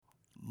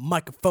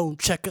Microphone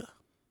checker.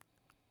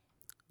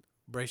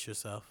 Brace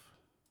yourself.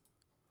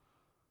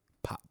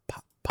 Pop,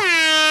 pop, pop.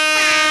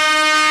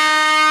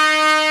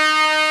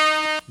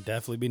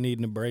 Definitely be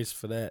needing a brace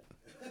for that.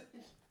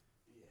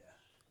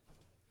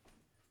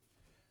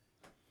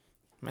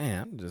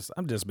 Man,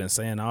 I'm just been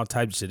saying all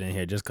types of shit in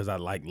here just because I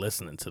like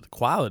listening to the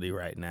quality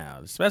right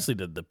now, especially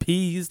the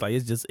P's. Like,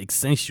 it's just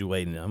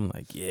accentuating. I'm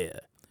like, yeah,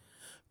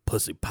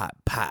 pussy pot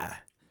pie.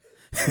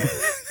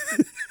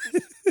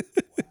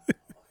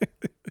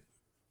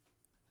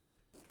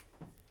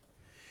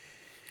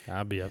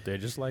 I'll be up there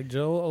just like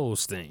Joel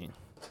Osteen.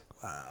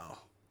 Wow.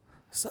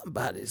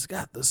 Somebody's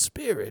got the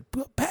spirit.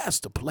 Pass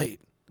the plate.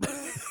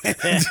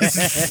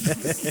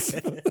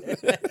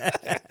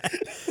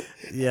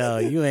 Yo,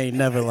 you ain't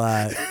never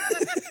lied.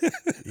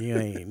 You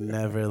ain't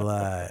never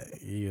lied.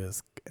 You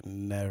just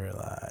never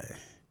lie.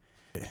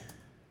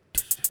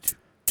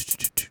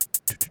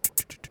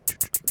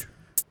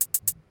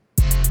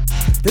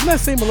 Didn't that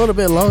seem a little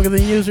bit longer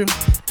than usual?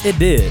 It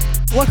did.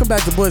 Welcome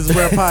back to Boys is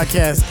Rare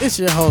Podcast. It's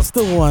your host,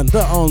 the one,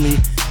 the only,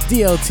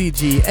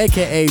 DOTG,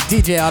 a.k.a.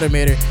 DJ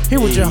Automator, here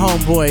with your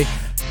homeboy,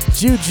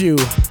 Juju,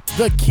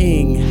 the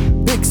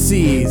King, Big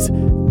C's,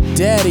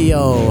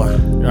 Daddy-O.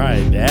 All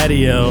right,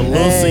 Daddy-O.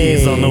 Lil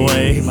C's on the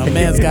way. My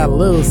man's got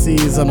Lil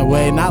C's on the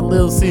way. Not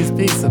Lil C's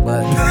pizza,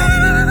 but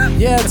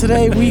yeah,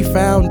 today we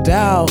found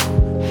out,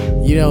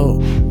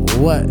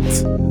 what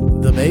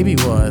the baby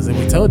was. And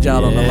we told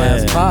y'all on the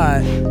last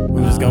pod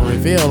we was going to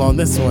reveal on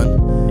this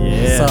one.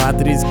 Yeah. So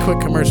after these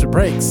quick commercial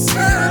breaks,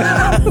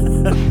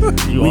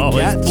 you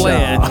always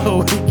playing.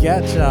 We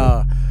got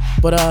y'all.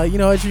 But,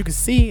 as you can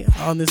see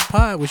on this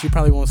pod, which you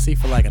probably won't see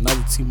for like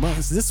another 2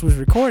 months, this was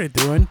recorded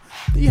during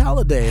the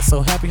holidays.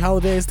 So happy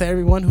holidays to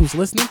everyone who's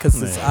listening,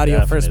 because it's audio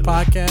definitely.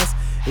 First podcast.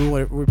 And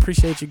we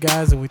appreciate you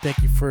guys, and we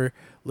thank you for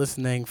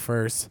listening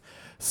first.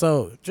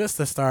 So just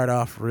to start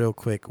off real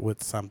quick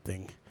with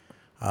something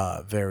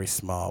very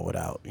small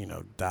without,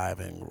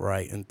 diving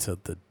right into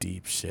the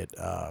deep shit.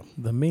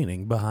 The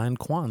meaning behind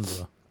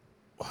Kwanzaa.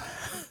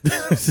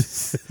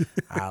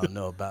 I don't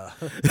know about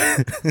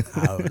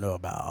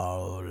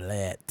all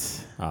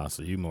that. Oh,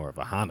 so you more of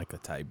a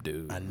Hanukkah type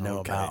dude. I know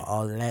about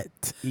all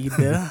that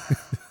either.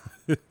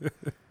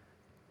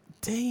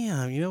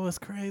 Damn, you know what's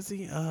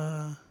crazy?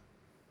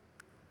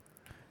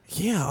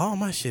 Yeah, all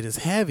my shit is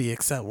heavy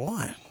except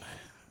one.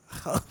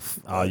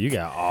 Oh, you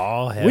got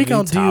all heavy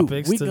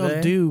topics today? We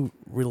gonna do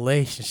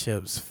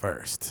relationships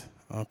first,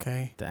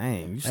 okay?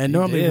 Dang, you and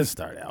normally did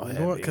start out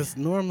heavy. Because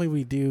normally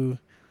we do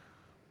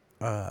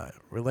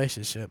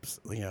relationships,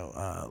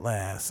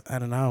 last. I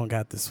don't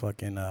got this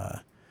fucking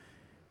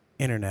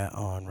internet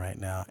on right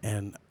now,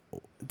 and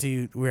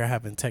dude, we're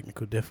having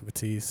technical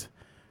difficulties.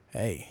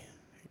 Hey,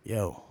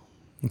 yo,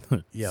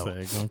 So you're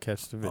gonna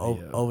catch the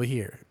video over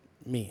here.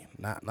 Me,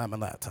 not my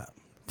laptop.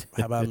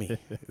 How about me?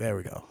 There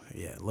we go.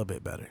 Yeah, a little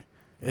bit better.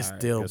 It's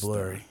still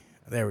blurry.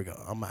 There we go.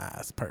 On my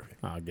eyes, perfect.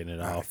 I'll get it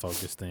all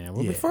focused in.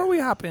 Well, before we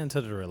hop into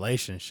the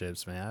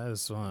relationships, man, I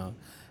just want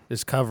to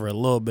just cover a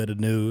little bit of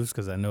news,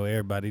 because I know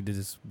everybody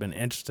just been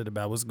interested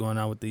about what's going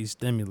on with these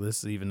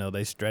stimulus, even though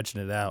they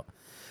stretching it out.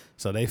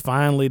 So they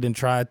finally done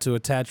tried to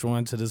attach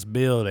one to this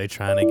bill they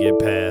trying to get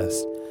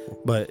passed,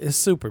 but it's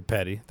super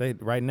petty.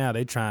 Right now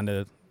they trying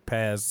to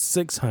pass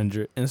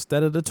 600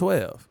 instead of the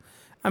 12.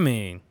 I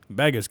mean,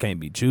 beggars can't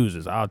be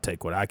choosers. I'll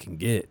take what I can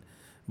get.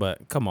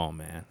 But come on,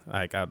 man.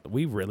 Like,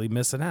 we really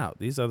missing out.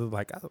 These other,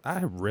 I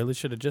really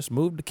should have just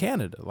moved to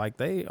Canada. Like,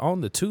 they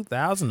on the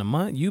 $2,000 a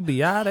month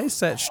UBI, they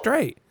set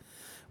straight.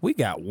 We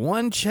got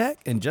one check,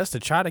 and just to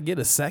try to get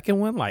a second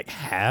one, like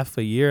half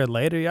a year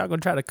later, y'all gonna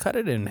try to cut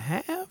it in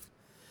half?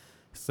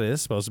 So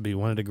it's supposed to be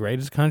one of the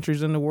greatest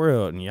countries in the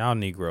world, and y'all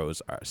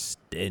Negroes are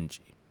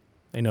stingy.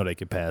 They know they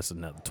could pass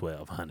another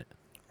 1,200.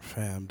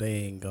 Fam, they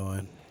ain't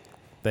going.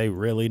 They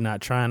really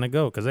not trying to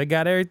go because they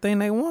got everything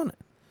they wanted.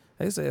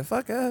 They said,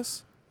 fuck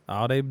us.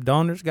 All they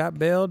donors got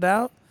bailed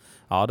out.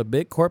 All the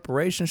big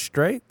corporations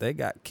straight. They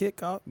got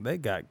kick off. They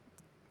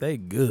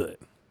good.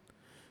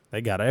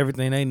 They got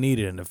everything they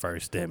needed in the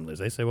first stimulus.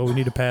 They said, well, we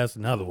need to pass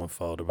another one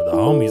for them, but the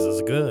homies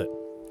is good.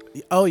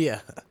 Oh,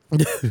 yeah.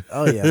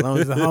 Oh, yeah. As long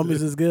as the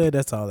homies is good,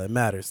 that's all that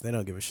matters. They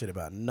don't give a shit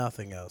about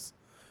nothing else.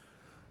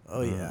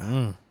 Oh, yeah.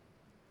 Mm-hmm.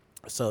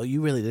 So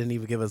you really didn't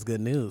even give us good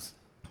news.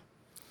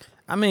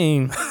 I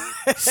mean,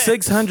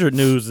 600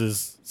 news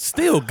is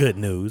still good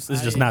news.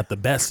 It's just not the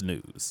best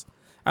news.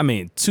 I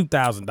mean,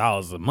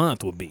 $2,000 a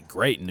month would be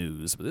great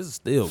news, but this is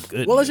still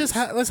good. Well, news.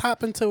 let's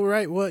hop into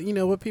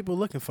what people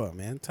looking for,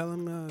 man. Tell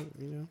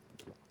them,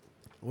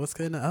 what's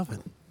good in the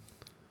oven.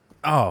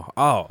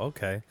 Oh,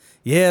 okay.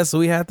 Yeah, so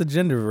we had the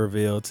gender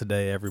reveal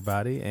today,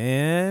 everybody,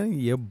 and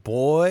your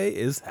boy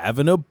is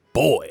having a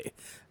boy.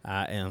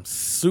 I am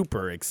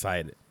super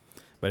excited.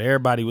 But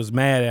everybody was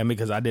mad at me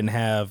because I didn't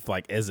have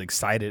as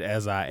excited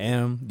as I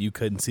am. You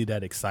couldn't see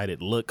that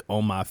excited look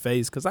on my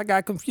face because I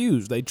got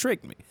confused. They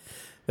tricked me.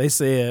 They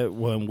said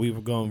when we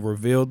were going to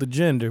reveal the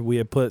gender, we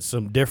had put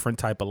some different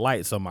type of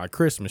lights on my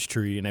Christmas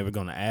tree, and they were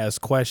going to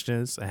ask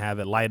questions and have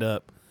it light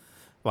up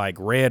like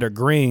red or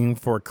green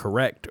for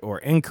correct or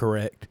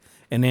incorrect.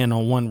 And then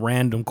on one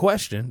random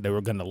question, they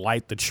were going to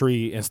light the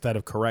tree instead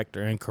of correct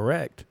or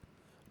incorrect,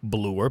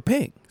 blue or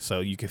pink, so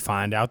you could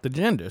find out the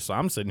gender. So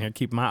I'm sitting here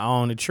keeping my eye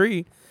on the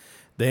tree.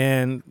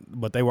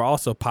 But they were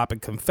also popping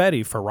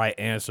confetti for right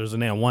answers,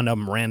 and then one of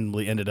them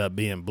randomly ended up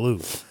being blue.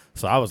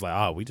 So I was like,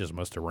 oh, we just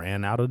must have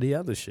ran out of the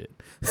other shit.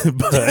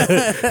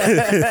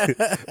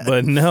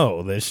 but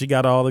no, then she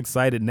got all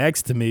excited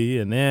next to me,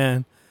 and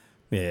then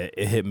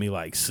it hit me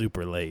like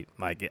super late.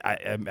 Like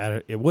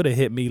it would have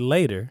hit me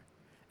later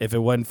if it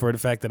wasn't for the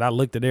fact that I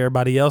looked at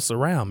everybody else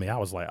around me. I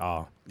was like,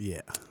 oh,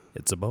 yeah,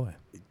 it's a boy.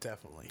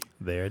 Definitely.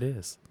 There it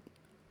is.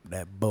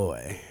 That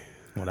boy.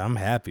 Well, I'm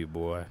happy,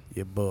 boy.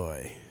 Your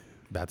boy.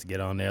 About to get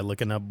on there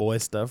looking up boy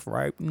stuff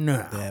right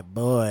now. That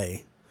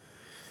boy.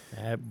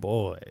 That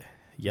boy.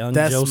 Young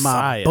That's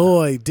Josiah. My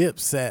boy,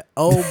 Dipset.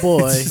 Oh,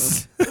 boy.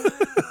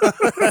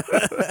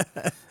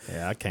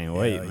 Yeah, I can't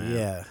wait,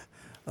 man.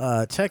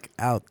 Yeah. Check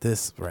out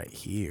this right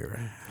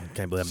here. I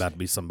can't believe I'm about to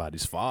be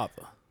somebody's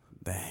father.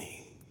 Dang.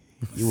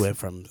 You went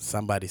from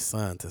somebody's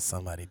son to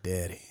somebody's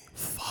daddy.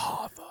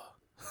 Father.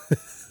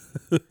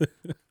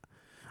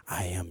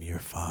 I am your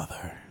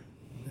father.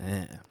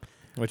 Man.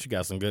 What, you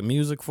got some good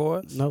music for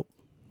us? Nope.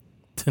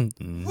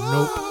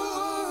 Nope.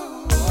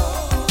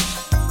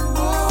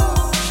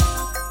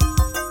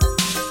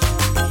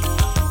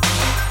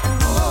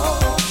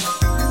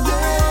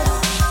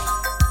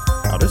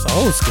 Oh, this is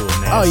old school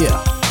now. Oh,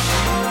 yeah.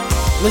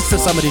 Listen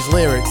to some of these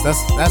lyrics.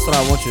 That's what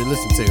I want you to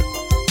listen to.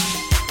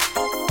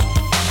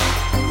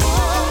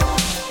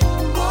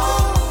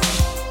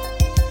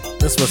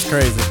 This was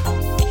crazy.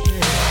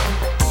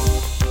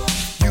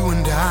 You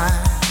and I.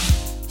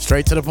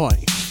 Straight to the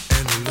point.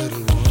 And a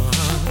little one.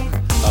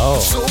 Oh.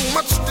 So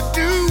much to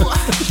do.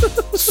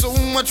 So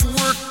much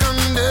work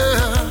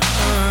undone.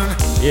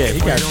 Yeah, he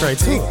got straight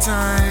to it.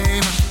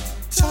 Time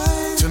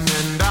to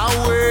mend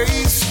our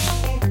ways.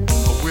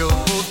 We'll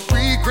both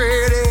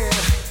regret it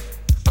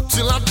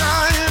until I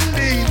die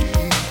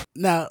indeed.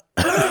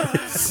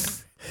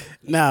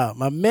 Now,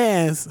 my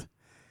man's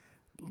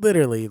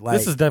literally like.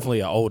 This is definitely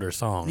an older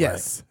song,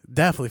 yes, right?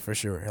 Definitely for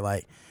sure.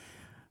 Like,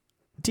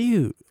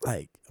 dude,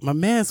 like my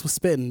man's was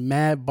spitting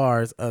mad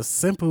bars of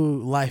simple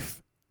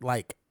life,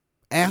 like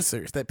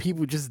answers that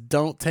people just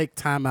don't take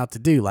time out to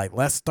do. Like,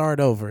 let's start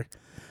over.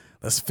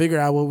 Let's figure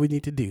out what we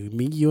need to do.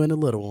 Me, you, and the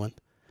little one.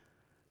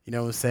 You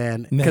know what I'm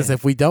saying? Because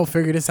if we don't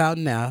figure this out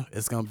now,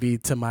 it's going to be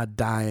to my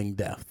dying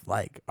death.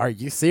 Like, are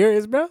you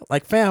serious, bro?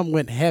 Like, fam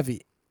went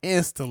heavy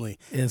instantly.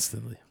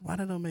 Why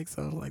they don't make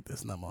songs like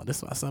this no more? This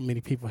is why so many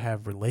people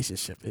have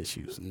relationship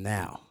issues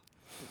now.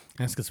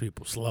 That's because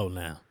people slow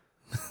now.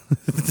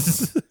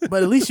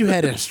 But at least you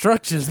had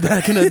instructions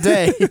back in the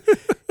day.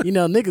 You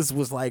know, niggas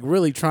was like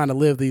really trying to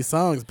live these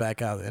songs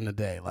back out in the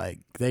day. Like,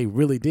 they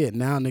really did.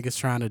 Now niggas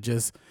trying to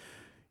just,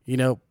 you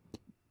know,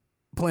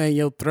 play in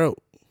your throat.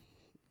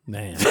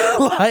 Man.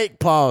 Like,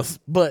 pause.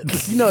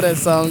 But you know that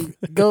song,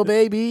 Go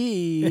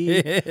Baby.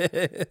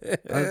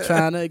 I'm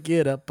trying to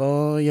get up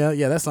on ya.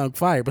 Yeah, that song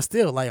fire. But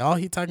still, like, all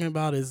he talking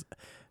about is,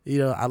 you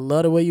know, I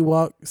love the way you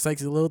walk,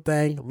 sexy little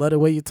thing. Love the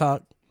way you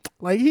talk.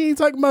 Like, he ain't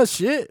talking about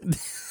shit.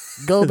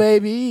 Go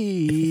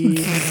baby.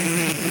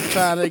 I'm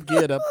trying to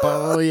get up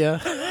on ya.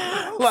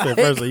 Like, so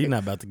firstly, you're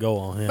not about to go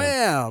on him.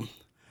 Bam.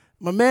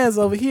 My man's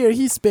over here,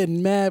 he's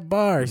spitting mad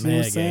bars. You know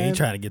what I'm saying? He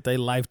trying to get their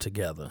life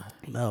together.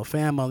 No,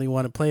 fam only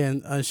want to play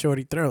on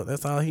Shorty throat.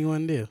 That's all he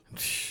want to do.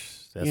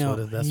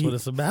 That's what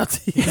it's about.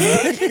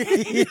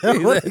 You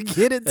don't want to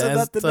get into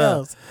nothing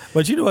else.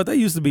 But you know what? They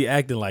used to be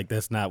acting like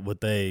that's not what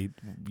they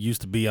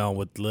used to be on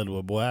with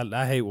Little Boy.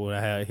 I hate when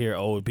I hear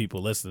old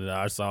people listening to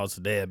our songs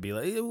today and be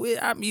like,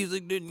 our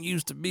music didn't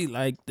used to be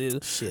like this.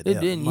 Shit, it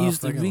didn't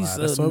used to be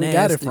so that's where nasty. We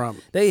got it from.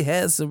 They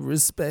had some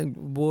respect,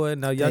 boy.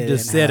 Now y'all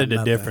just said it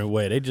a different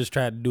way. They just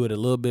tried to do it a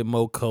little bit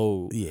more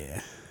cold.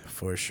 Yeah,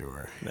 for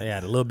sure. They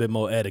had a little bit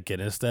more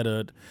etiquette. Instead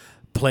of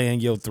playing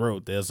your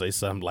throat, they'll say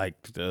something like,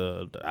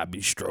 I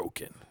be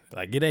stroking.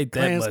 Like, it ain't that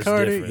Clarence much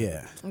Carter, different.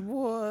 yeah.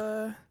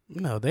 What?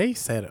 No, they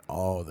said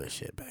all the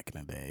shit back in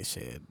the day.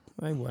 Shit.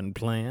 They wasn't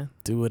playing.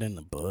 Do it in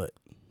the butt.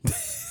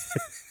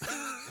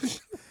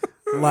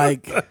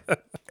 Like,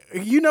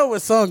 you know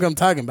what song I'm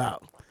talking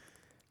about.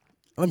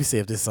 Let me see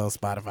if this is on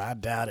Spotify. I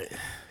doubt it.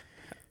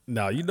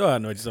 No, you know I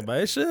know what you're talking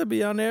about. It should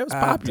be on there. It's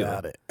popular. I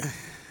doubt it.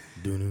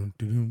 Let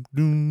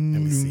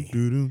me see.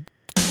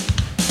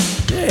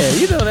 Yeah,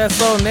 you know that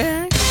song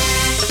there.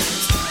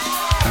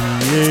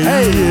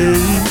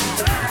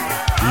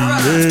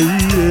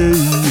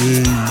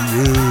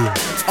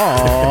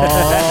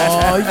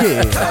 Oh,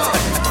 yeah.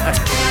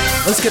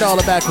 Let's get all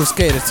the backwards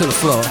skaters to the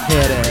floor.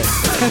 Head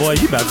ass. Boy,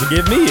 you about to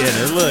get me in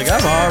it. Look,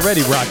 I'm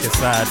already rocking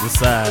side to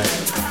side.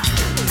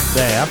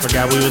 Dang, I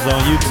forgot we was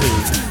on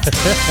YouTube.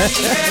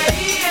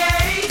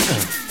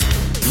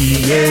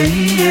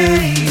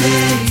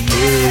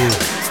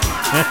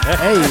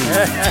 Hey.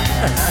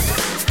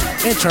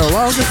 Intro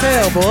long as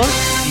hell, boy.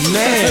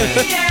 Man.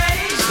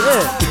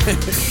 Shit.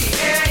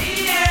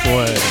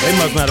 Boy, they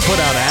must not have put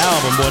out an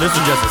album, boy. This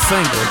was just a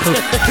single.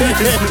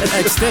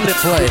 Extended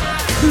play.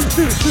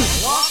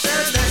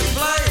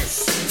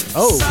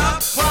 Oh.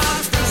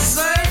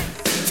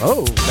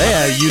 Oh. They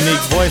had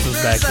unique voices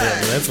back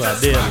then. That's what I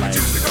did like.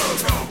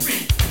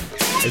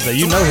 It's like,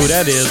 you know who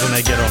that is when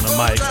they get on the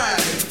mic.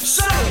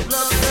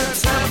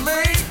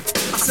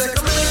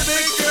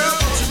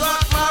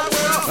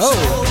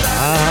 Oh.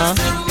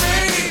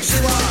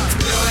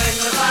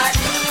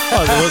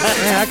 Oh,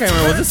 man, I can't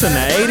remember. Was this in the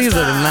 80s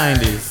or the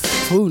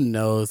 90s? Who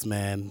knows,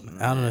 man?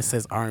 I don't know. It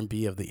says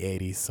R&B of the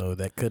 80s, so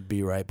that could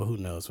be right, but who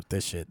knows with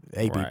this shit?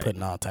 They be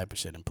putting all type of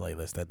shit in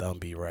playlists that don't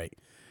be right.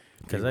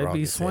 Because they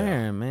be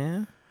swearing,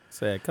 man.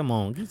 Said, come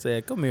on. You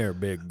said, come here,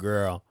 big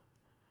girl.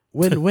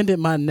 When did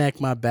My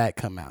Neck, My Back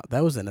come out?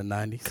 That was in the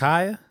 90s.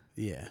 Kaya?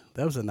 Yeah,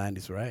 that was the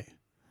 90s, right?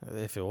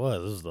 If it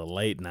was the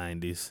late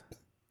 90s.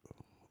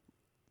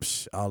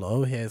 Psh, all the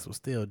old heads were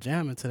still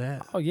jamming to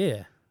that. Oh,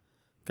 yeah.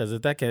 Because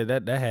if that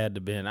had to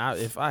have been,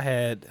 if I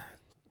had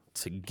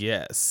to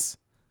guess,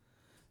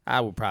 I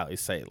would probably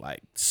say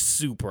like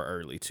super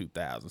early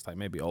 2000s, like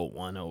maybe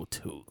 01,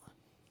 02.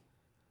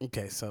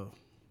 Okay, so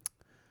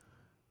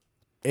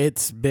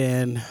it's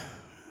been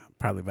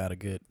probably about a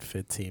good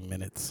 15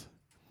 minutes.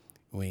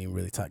 We ain't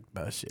really talked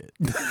about shit.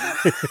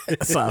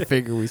 So I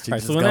figure we should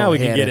just so go now we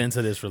can ahead get and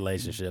into this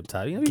relationship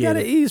type. You got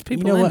to ease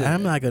people You know what? into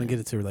I'm not going to get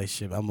into a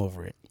relationship. I'm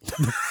over it.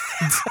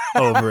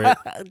 over it.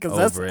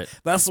 Because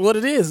that's what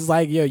it is. It's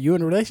like, yo, you're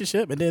in a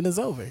relationship and then it's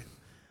over.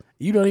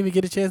 You don't even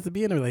get a chance to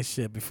be in a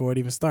relationship before it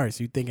even starts.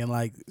 You thinking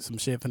like some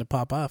shit finna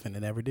pop off and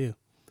it never do.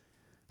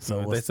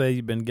 So they say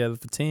you've been together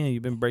for 10,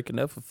 you've been breaking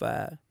up for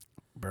 5.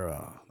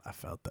 Bro, I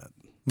felt that.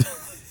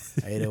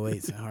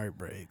 808s and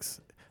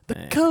heartbreaks.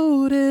 The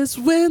coldest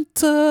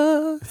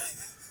winter.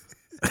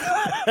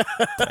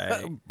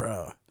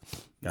 Bro.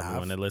 I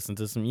want to listen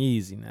to some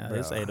Yeezy now. Bro.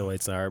 It's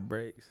 808s and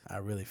heartbreaks. I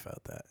really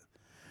felt that.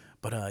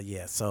 But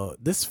yeah, so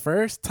this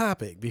first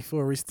topic,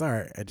 before we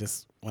start, I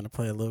just want to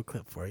play a little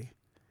clip for you.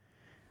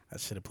 I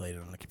should have played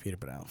it on the computer,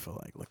 but I don't feel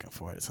like looking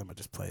for it, so I'm going to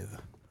just play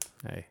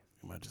I'm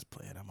going to just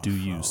play it on my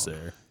phone. You,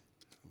 sir?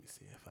 Let me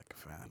see if I can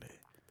find it.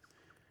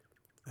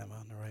 Am I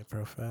on the right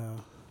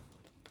profile?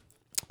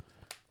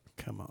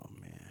 Come on,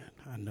 man.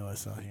 I know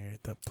it's on here.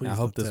 Please I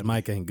hope this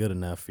mic ain't good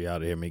enough for y'all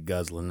to hear me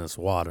guzzling this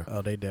water.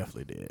 Oh, they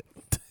definitely did.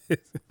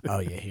 Oh,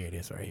 yeah, here it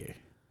is right here.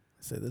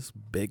 I said this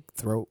big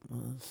throat.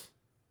 What's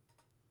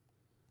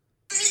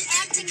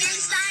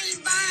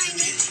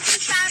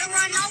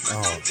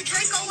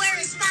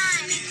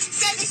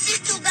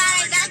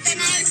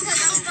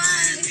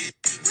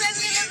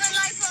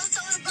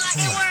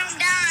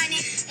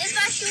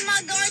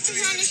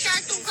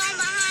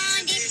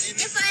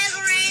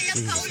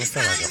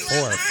that, like a 4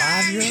 or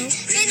 5-year-old?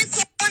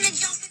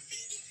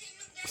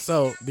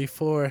 So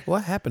before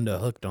what happened to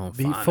Hooked on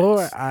Phonics?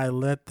 Before I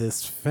let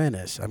this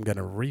finish, I'm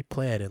gonna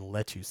replay it and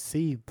let you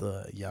see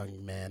the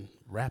young man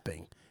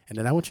rapping, and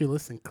then I want you to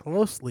listen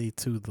closely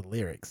to the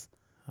lyrics.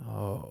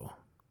 Oh.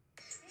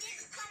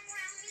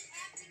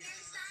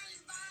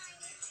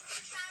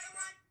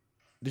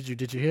 Did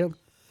you hear him?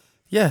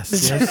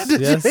 Yes.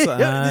 Yes.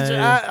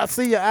 I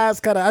see your eyes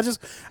kind of.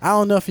 I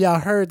don't know if y'all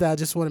heard that. I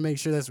just want to make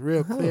sure that's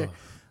real clear.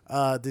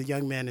 The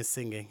young man is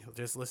singing.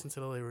 Just listen to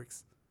the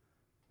lyrics.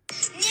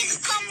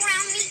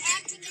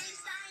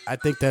 I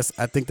think that's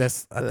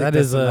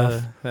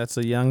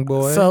a young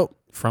boy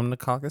from the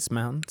Caucasus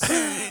Mountains.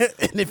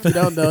 And if you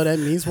don't know, that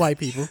means white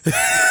people.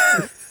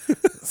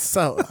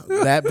 So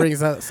that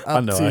brings us up I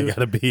know I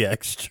gotta be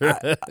extra.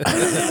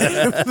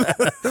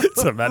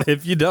 Somebody,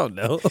 if you don't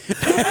know.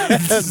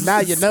 Now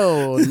you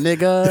know,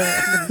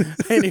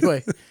 nigga.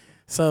 Anyway,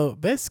 so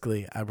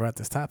basically I brought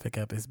this topic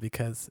up is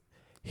because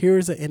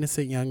here's an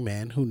innocent young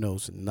man who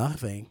knows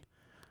nothing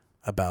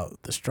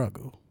about the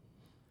struggle.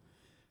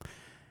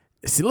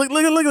 See, look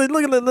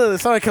at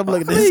this. Sorry, come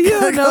look at this.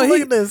 Come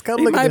look at this.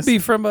 Come look at this. He might be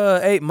from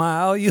 8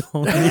 Mile. You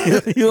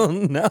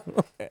don't know.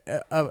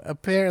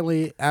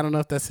 Apparently, I don't know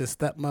if that's his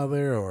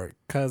stepmother or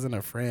cousin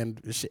or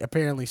friend.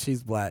 Apparently,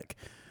 she's black,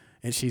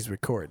 and she's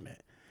recording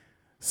it.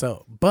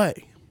 So, but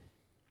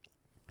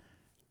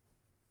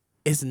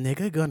is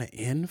nigga gonna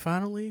end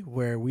finally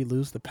where we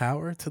lose the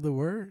power to the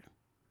word?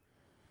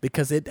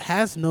 Because it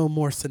has no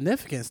more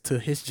significance to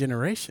his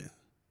generation.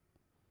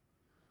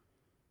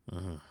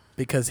 Mm-hmm.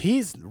 Because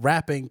he's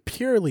rapping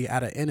purely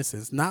out of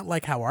innocence, not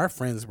like how our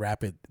friends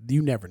rap it.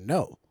 You never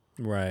know,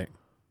 right?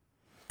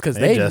 Because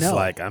they just know.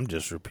 like, I'm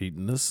just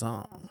repeating the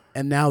song.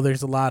 And now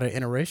there's a lot of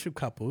interracial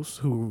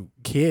couples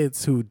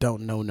kids who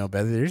don't know no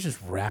better. They're just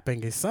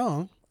rapping a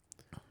song.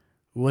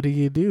 What do?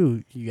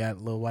 You got a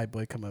little white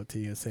boy come up to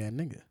you and saying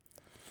nigga.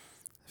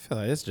 I feel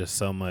like it's just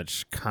so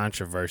much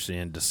controversy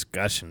and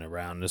discussion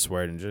around this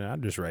word, and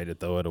I'm just ready to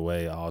throw it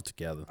away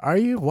altogether. Are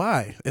you?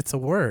 Why? It's a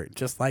word,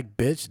 just like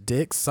bitch,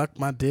 dick, suck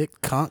my dick,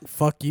 conk,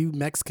 fuck you,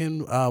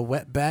 Mexican,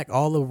 wetback,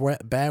 all the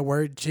bad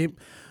word, chimp.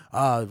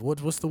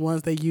 What's the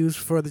ones they use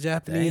for the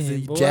Japanese?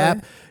 Dang,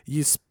 jab,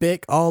 you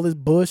spick, all this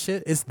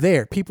bullshit. It's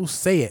there. People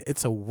say it.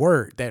 It's a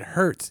word that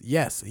hurts.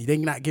 Yes, they're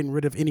not getting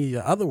rid of any of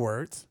the other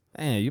words.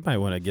 Man, you might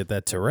want to get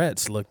that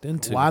Tourette's looked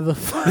into. Why the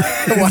fuck?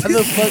 Why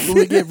the fuck would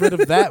we get rid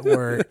of that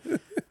word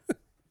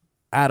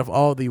out of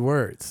all the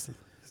words?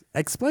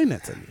 Explain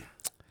that to me.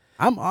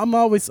 I'm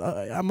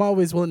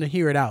always willing to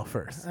hear it out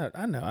first.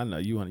 I know.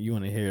 You want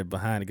to hear it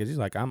behind it because he's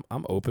like, I'm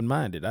open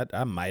minded.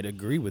 I might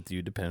agree with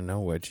you depending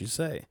on what you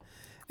say,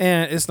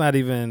 and it's not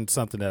even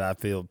something that I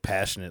feel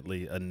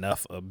passionately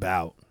enough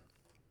about.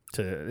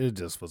 It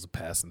just was a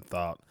passing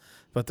thought.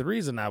 But the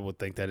reason I would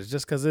think that is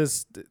just because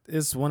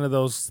it's one of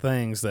those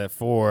things that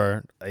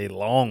for a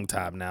long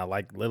time now,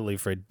 like literally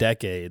for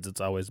decades, it's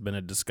always been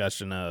a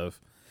discussion of,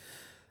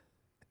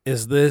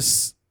 is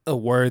this a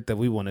word that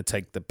we want to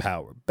take the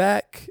power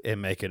back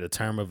and make it a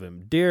term of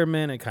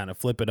endearment and kind of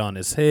flip it on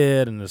its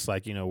head? And it's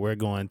like, we're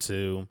going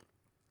to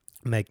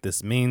make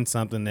this mean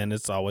something. Then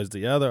it's always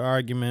the other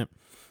argument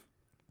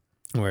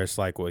where it's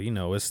like, well,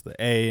 it's the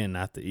A and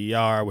not the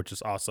ER, which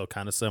is also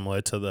kind of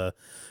similar to the,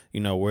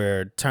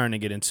 we're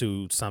turning it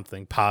into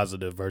something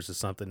positive versus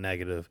something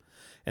negative.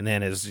 And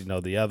then it's,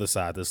 the other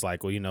side that's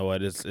like, well, you know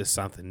what, it's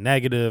something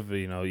negative,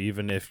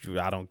 even if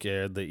I don't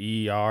care,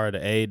 the ER,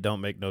 the A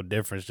don't make no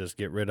difference, just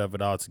get rid of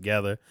it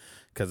altogether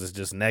because it's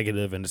just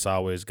negative and it's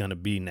always going to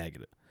be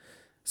negative.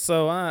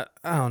 So I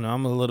don't know,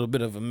 I'm a little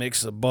bit of a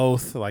mix of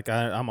both. Like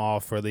I'm all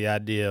for the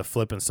idea of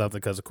flipping something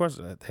because, of course,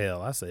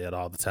 hell, I say it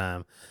all the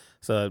time.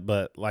 So,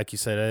 but like you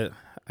said,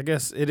 I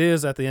guess it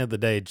is at the end of the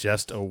day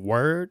just a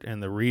word,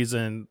 and the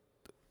reason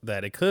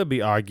that it could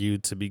be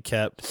argued to be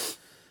kept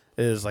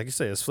is, like you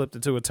say, it's flipped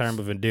into a term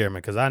of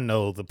endearment because I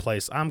know the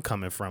place I'm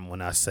coming from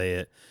when I say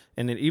it,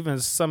 and then even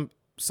some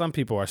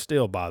people are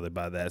still bothered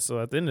by that. So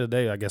at the end of the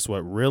day, I guess what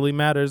really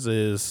matters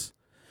is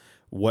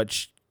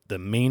what the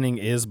meaning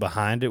is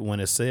behind it when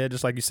it's said.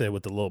 Just like you said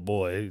with the little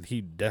boy,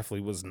 he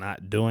definitely was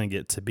not doing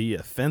it to be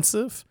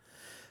offensive,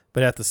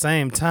 but at the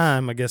same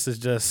time, I guess it's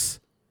just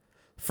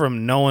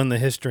from knowing the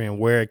history and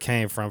where it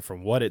came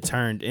from what it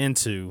turned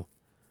into.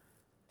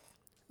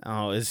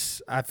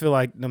 I feel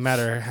like no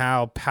matter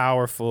how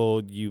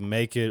powerful you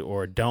make it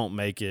or don't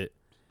make it,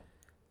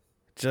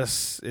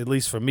 just at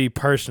least for me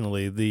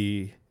personally,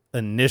 the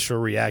initial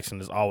reaction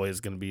is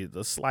always going to be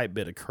the slight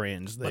bit of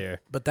cringe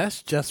there. But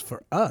that's just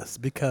for us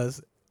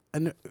because,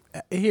 and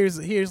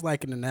here's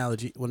like an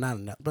analogy. Well, not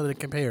enough, but a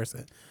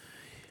comparison.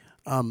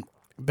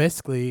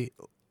 Basically,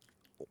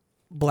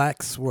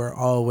 blacks were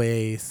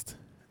always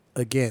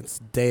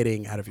against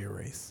dating out of your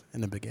race in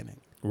the beginning.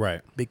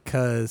 Right.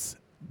 Because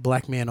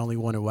black men only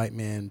wanted white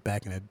men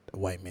back in the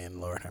white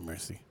men, Lord have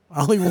mercy.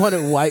 Only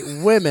wanted white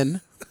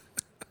women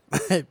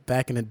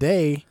back in the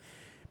day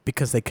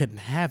because they couldn't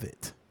have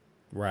it.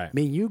 Right. I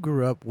mean, you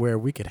grew up where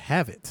we could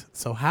have it.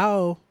 So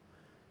how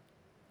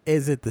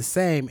is it the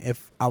same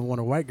if I want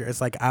a white girl?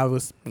 It's like I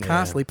was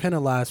constantly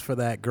penalized for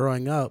that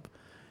growing up,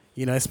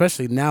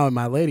 especially now in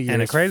my later years.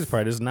 And the crazy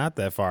part is not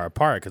that far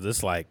apart because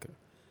it's like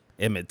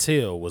Emmett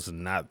Till was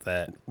not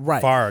that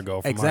far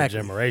ago from our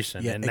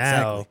generation. Yeah, and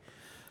now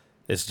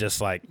it's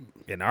just like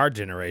in our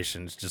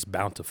generation, it's just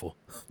bountiful.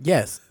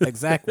 Yes,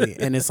 exactly.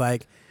 And it's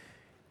like,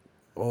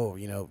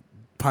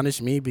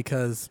 punish me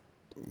because,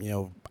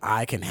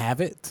 I can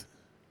have it.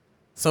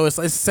 So it's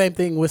the same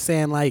thing with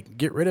saying like,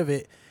 get rid of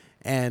it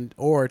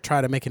or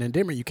try to make it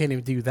endearment. You can't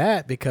even do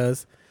that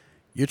because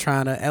you're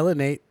trying to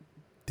alienate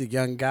the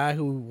young guy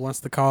who wants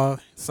to call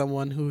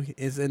someone who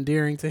is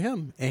endearing to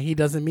him, and he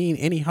doesn't mean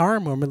any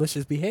harm or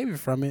malicious behavior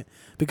from it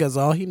because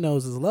all he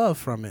knows is love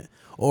from it,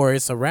 or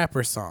it's a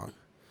rapper song.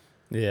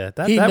 Yeah,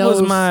 that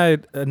was my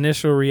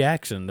initial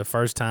reaction the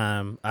first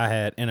time I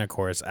had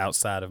intercourse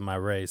outside of my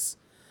race.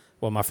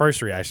 Well, my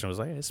first reaction was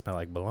like, it smells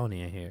like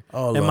bologna in here.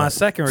 Oh, and Lord. My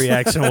second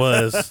reaction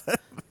was,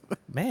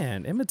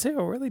 man, Emmett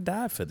Till really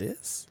died for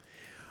this?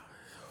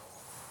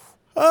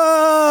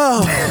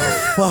 Oh,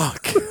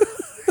 fuck.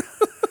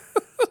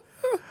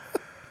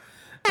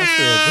 I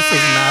said, this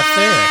is not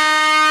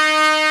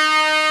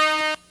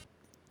fair.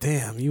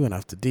 Damn, you went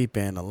off the deep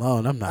end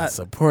alone. I'm not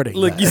supporting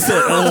Look, that. you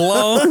said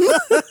alone?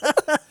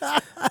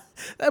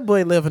 That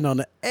boy living on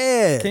the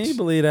edge. Can you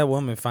believe that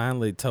woman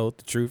finally told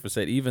the truth and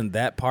said even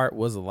that part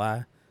was a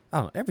lie? I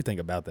don't know. Everything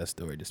about that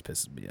story just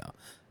pisses me off.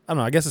 I don't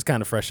know. I guess it's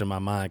kind of fresh in my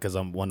mind because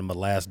I'm one of my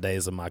last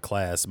days of my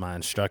class. My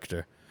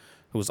instructor,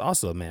 who was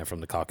also a man from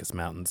the Caucasus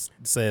Mountains,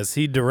 says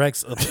he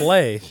directs a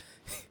play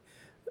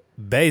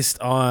based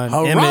on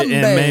Harambe. Emmett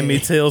and Mamie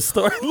Till's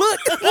story. Look.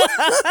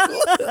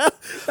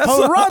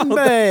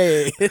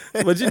 Harambe.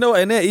 But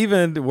and then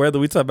even whether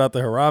we talk about the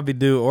Harambe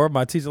dude or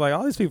my teacher, like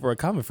all these people are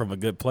coming from a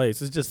good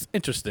place. It's just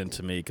interesting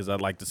to me because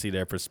I'd like to see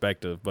their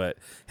perspective. But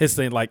his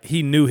thing, like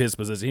he knew his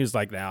position. He was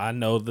like, now I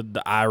know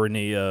the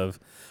irony of,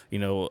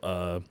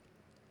 a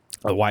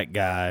white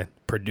guy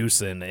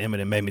producing the Emmett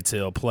and Mamie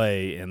Till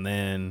play and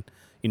then,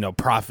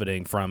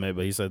 profiting from it.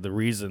 But he said the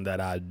reason that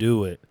I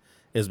do it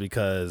is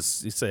because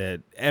he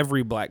said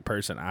every black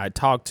person I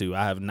talk to,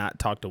 I have not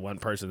talked to one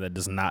person that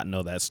does not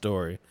know that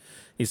story.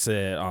 He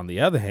said, on the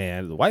other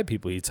hand, the white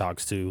people he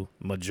talks to,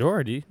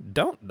 majority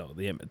don't know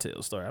the Emmett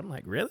Till story. I'm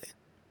like, really?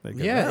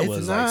 Yeah, that it's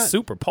was not like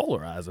super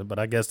polarizing, but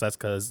I guess that's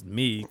because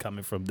me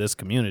coming from this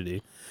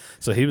community.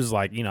 So he was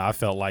like, I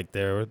felt like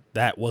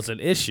that was an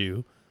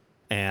issue,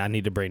 and I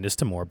need to bring this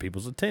to more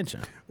people's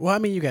attention. Well, I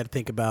mean, you got to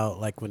think about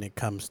like when it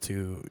comes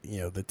to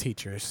the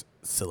teacher's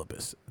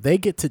syllabus, they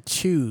get to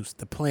choose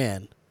the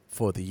plan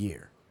for the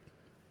year.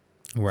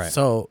 Right.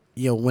 So,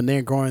 when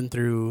they're going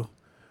through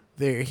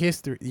their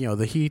history,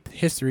 the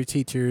history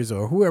teachers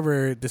or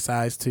whoever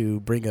decides to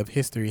bring up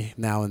history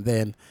now and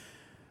then,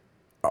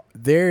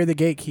 they're the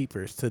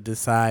gatekeepers to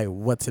decide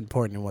what's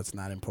important and what's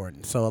not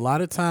important. So a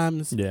lot of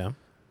times,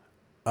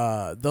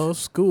 those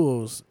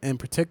schools in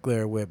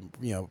particular with,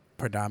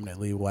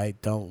 predominantly white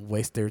don't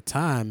waste their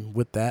time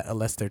with that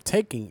unless they're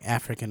taking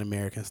African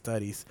American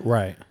studies.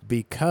 Right.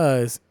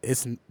 Because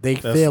they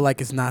feel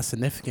like it's not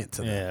significant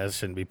to them. Yeah, it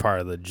shouldn't be part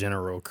of the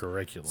general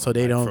curriculum. So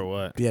they don't. For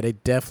what? Yeah, they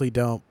definitely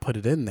don't put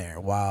it in there.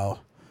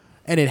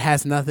 And it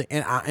has nothing.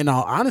 And in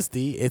all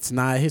honesty, it's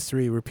not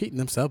history repeating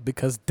themselves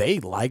because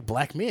they like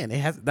black men.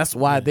 That's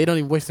why they don't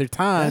even waste their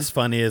time. That's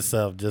funny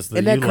itself.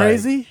 Isn't that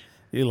crazy?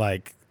 You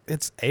like.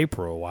 It's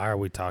April. Why are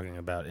we talking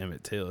about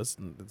Emmett Till? Let's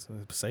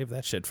save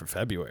that shit for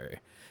February.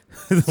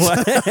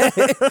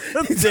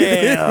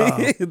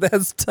 Damn.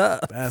 That's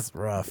tough. That's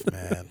rough,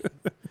 man.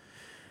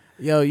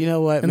 Yo, you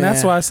know what, and man?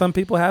 that's why some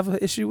people have an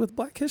issue with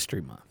Black History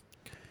Month.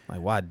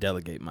 Like, why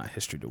delegate my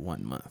history to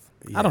 1 month?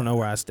 Yeah. I don't know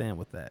where I stand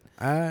with that.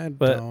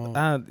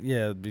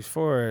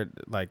 Before,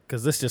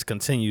 because this just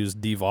continues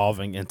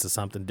devolving into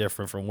something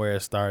different from where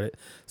it started.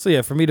 So,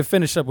 yeah, for me to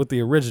finish up with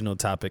the original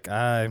topic,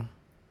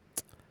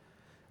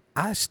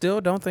 I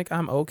still don't think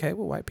I'm okay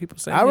with white people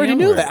saying. I already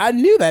knew that. I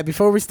knew that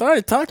before we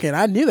started talking.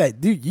 I knew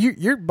that, dude.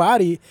 Your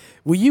body.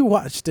 When you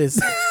watch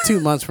this 2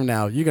 months from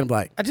now, you're gonna be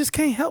like, I just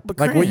can't help but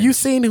like cringe. when you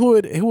seen who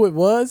it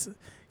was,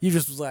 you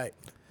just was like,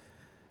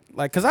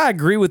 because I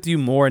agree with you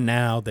more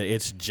now that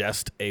it's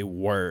just a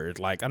word.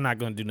 Like, I'm not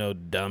going to do no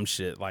dumb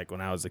shit like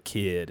when I was a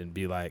kid and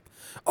be like,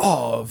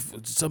 oh,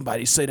 if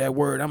somebody say that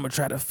word, I'm going to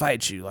try to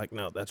fight you. Like,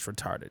 no, that's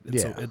retarded.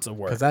 It's a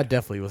word. Because I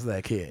definitely was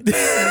that kid.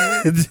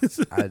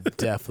 I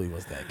definitely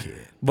was that kid.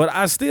 But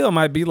I still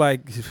might be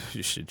like,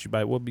 shit, you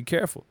might well be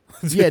careful.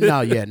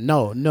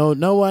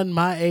 No one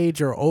my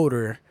age or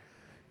older,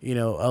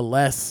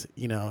 unless,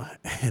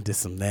 did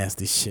some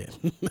nasty shit.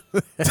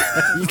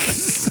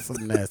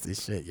 Some nasty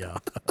shit, y'all.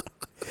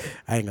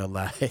 I ain't gonna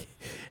lie.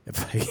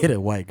 If I get a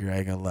white girl, I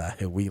ain't gonna lie.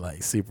 If we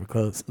like super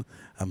close,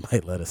 I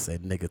might let her say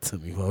nigga to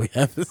me while we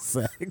having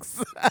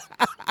sex.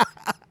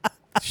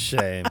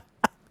 Shame.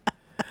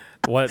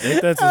 What?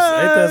 Ain't that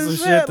some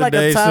shit like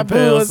today?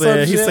 Chappelle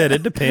said. He shit. said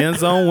it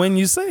depends on when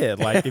you say it.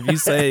 Like if you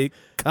say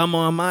 "come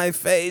on my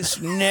face,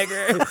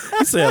 nigger,"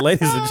 he said,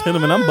 "Ladies and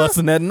gentlemen, I'm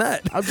busting that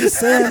nut." I'm just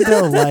saying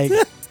though, like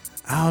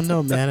I don't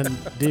know, man,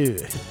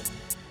 dude.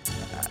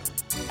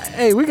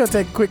 Hey, we're gonna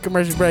take a quick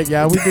commercial break,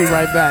 y'all. We'll be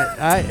right back.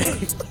 All right.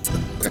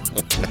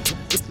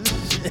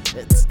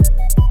 Shit.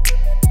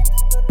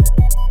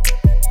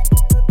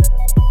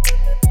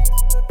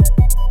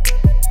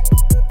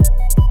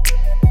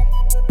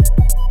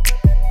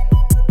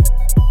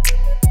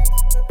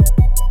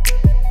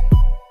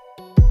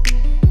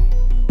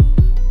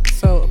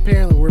 So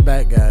apparently we're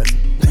back, guys.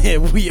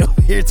 And we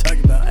over here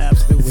talking about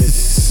absolute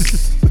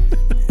wisdom.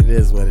 It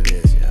is what it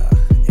is, y'all.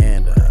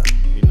 And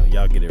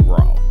y'all get it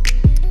raw.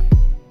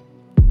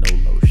 No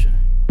lotion.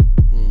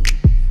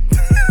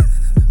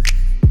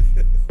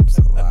 There's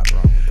a lot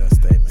wrong with that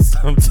statement.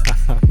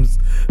 Sometimes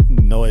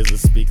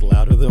noises speak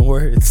louder than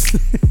words.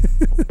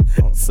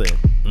 Said.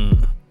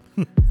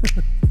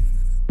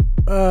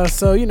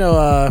 So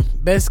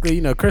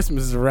basically,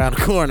 Christmas is around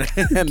the corner,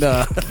 and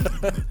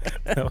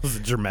that was a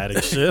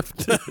dramatic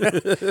shift.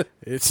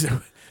 It's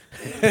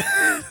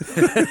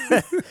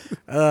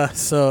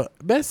so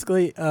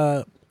basically,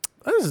 let's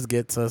just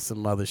get to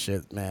some other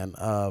shit, man.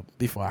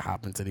 Before I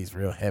hop into these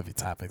real heavy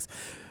topics.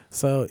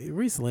 So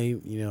recently,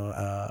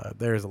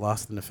 there's a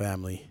loss in the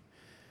family.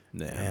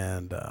 Yeah.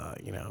 And,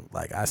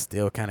 I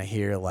still kind of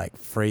hear,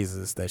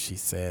 phrases that she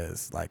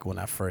says, when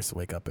I first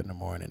wake up in the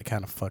morning. It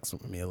kind of fucks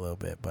with me a little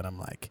bit. But I'm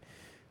like,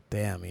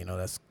 damn,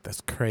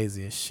 that's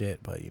crazy as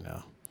shit. But,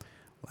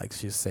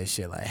 she'll say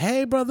shit like,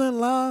 hey,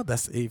 brother-in-law.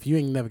 That's if you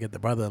ain't never get the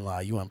brother-in-law,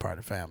 you ain't part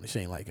of the family. She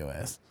ain't like your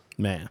ass.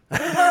 Man.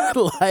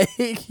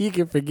 You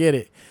can forget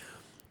it.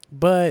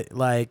 But,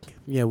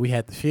 we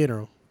had the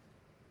funeral.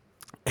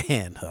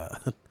 And,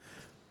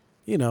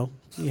 you know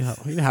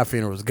how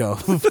funerals go,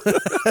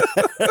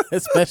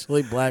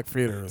 especially black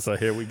funerals. So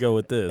here we go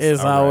with this.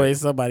 It's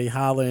always somebody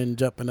hollering,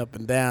 jumping up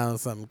and down,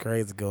 something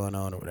crazy going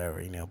on or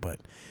whatever, But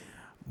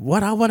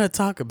what I want to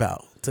talk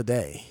about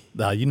today.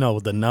 Now,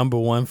 the number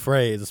one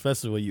phrase,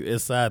 especially when you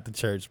inside the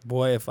church,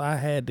 boy, if I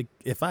had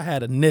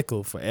a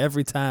nickel for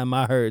every time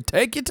I heard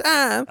 "take your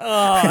time,"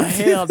 oh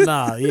hell no,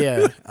 nah.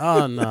 Yeah,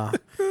 oh no,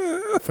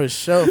 for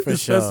sure,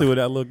 especially when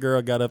that little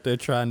girl got up there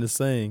trying to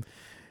sing.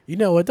 You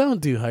know what?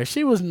 Don't do her.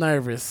 She was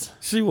nervous.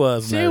 She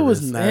was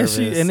nervous.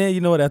 And then, you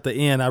know what? At the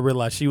end, I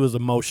realized she was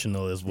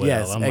emotional as well.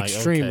 Yes, I'm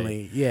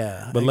extremely. Like, okay.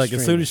 Yeah. But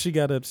as soon as she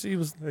got up, she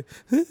was like,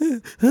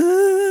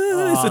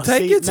 so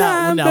take your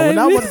time, now, baby. when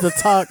I wanted to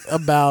talk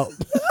about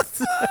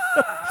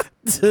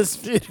this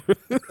funeral,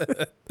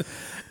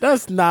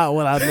 that's not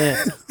what I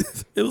meant.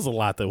 It was a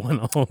lot that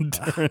went on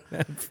during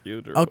that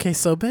funeral. Okay,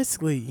 so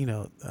basically,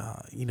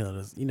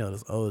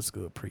 those old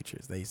school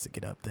preachers, they used to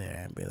get up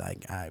there and be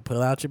like, all right,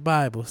 pull out your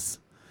Bibles.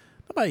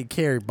 Nobody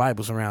carry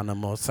Bibles around no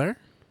more, sir.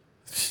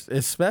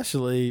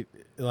 Especially,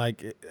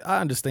 like, I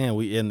understand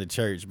we in the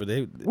church, but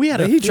he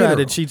funeral. tried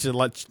to teach it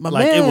like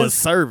it was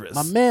service.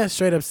 My man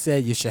straight up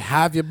said you should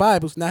have your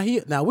Bibles.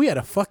 Now we at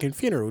a fucking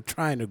funeral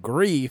trying to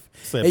grieve,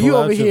 said, and pull you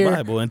out over your here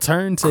Bible and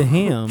turn to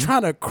him,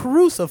 trying to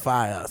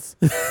crucify us.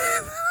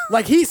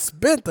 Like he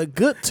spent a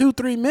good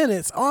 2-3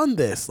 minutes on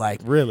this.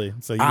 Like really,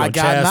 so you gonna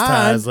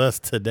chastise us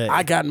today?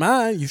 I got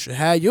mine. You should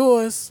have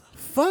yours.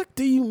 Fuck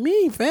do you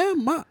mean,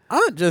 fam? My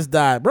aunt just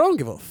died, bro. I don't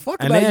give a fuck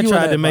about you. And then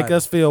tried to make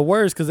us feel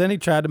worse because then he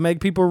tried to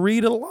make people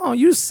read along.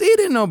 You see,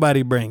 didn't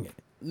nobody bring it.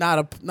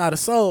 Not a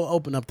soul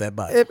open up that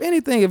Bible. If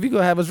anything, if you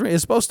gonna have us read,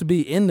 it's supposed to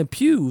be in the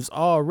pews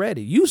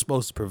already. You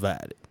supposed to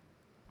provide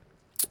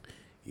it.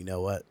 You know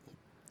what?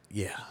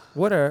 Yeah.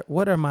 What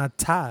are my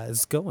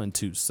tithes going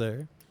to,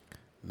 sir?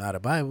 Not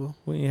a Bible.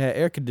 We ain't had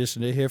air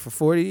conditioning here for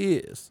 40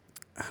 years.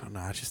 I don't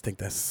know. I just think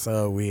that's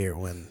so weird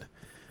when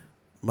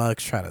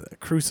mugs try to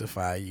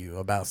crucify you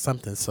about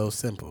something so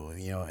simple,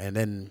 and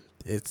then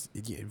it's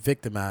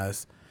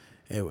victimized.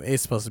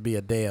 It's supposed to be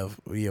a day of,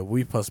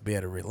 we're supposed to be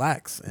able to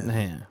relax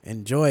and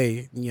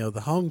enjoy,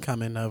 the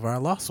homecoming of our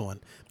lost one.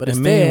 But and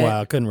instead,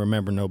 meanwhile, I couldn't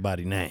remember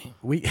nobody's name.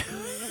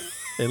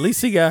 At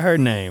least he got her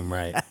name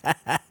right.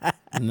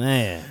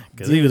 Man,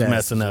 because he was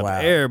messing up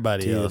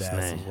everybody else's name.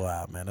 That's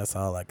wild, man. That's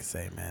all I can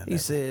say, man. He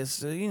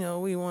says, we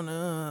want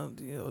to,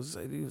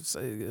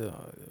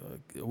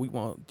 we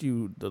want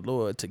you, the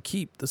Lord, to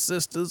keep the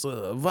sisters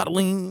of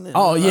Vitaline.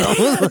 Oh, yeah.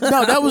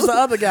 No, that was the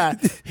other guy.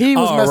 He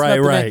was messing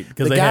up the name.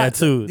 Because they had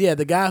two. Yeah,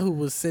 the guy who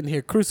was sitting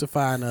here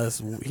crucifying us,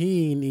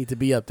 he didn't need to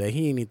be up there.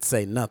 He didn't need to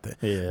say nothing.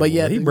 Yeah, but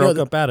yeah, he broke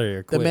up out of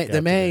there quick.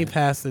 The main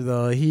pastor,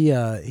 though, he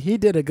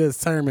did a good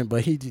sermon,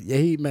 but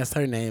he messed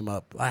her name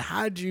up. Like,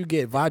 how'd you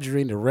get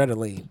Vajreen to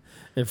Redaline?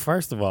 And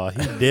first of all,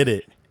 he did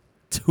it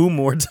 2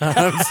 more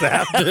times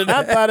after that.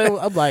 I thought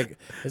I'm like,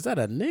 is that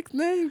a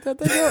nickname that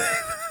they got?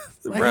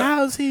 Like,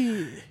 how's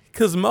he?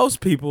 Because most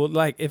people,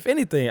 like, if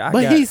anything,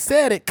 he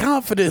said it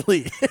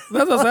confidently. That's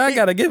what I'm saying. I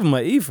got to give him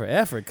an E for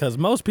effort. Because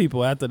most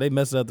people, after they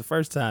mess it up the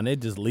first time, they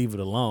just leave it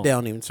alone. They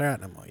don't even try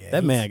it no more. Yeah,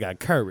 that man got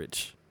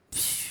courage.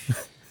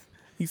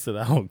 He said,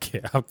 I don't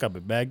care. I'm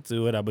coming back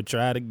to it. I'm going to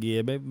try it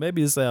again.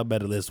 Maybe it sound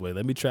better this way.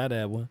 Let me try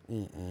that one.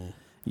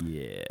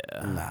 Yeah.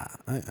 Nah.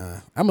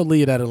 I'm going to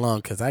leave that alone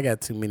because I got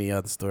too many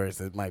other stories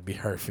that might be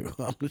hurtful.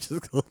 I'm just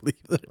going to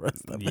leave the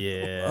rest of it.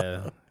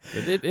 Yeah.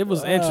 It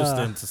was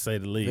interesting, to say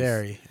the least.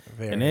 Very,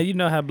 very. And then you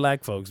know how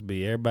black folks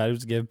be. Everybody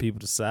was giving people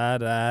the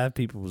side eye.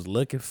 People was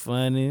looking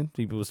funny.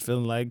 People was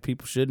feeling like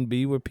people shouldn't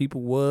be where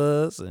people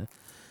was. And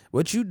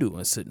what you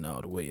doing sitting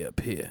all the way up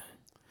here?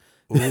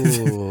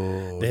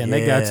 Ooh, then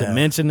they got to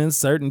mentioning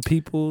certain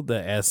people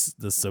as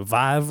the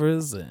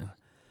survivors, and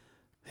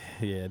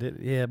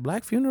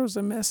black funerals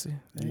are messy.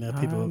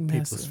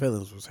 People's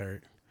feelings was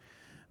hurt.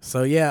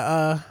 So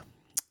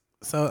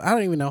so I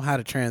don't even know how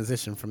to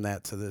transition from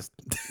that to this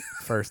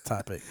first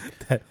topic.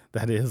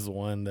 That is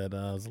one that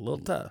is a little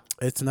tough.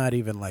 It's not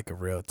even like a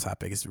real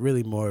topic. It's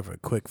really more of a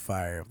quick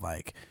fire of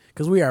like,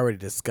 because we already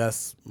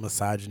discussed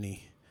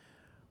misogyny,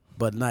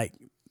 but like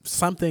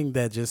something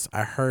that just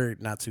I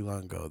heard not too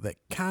long ago that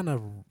kind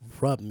of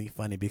rubbed me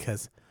funny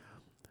because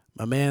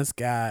my man's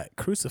got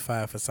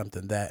crucified for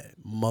something that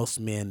most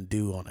men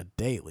do on a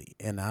daily,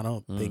 and I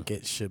don't think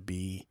it should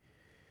be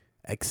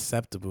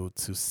acceptable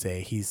to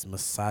say he's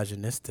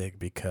misogynistic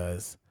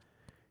because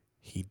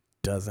he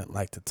doesn't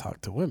like to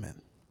talk to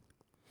women.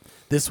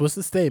 This was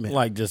the statement.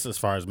 Like just as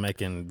far as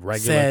making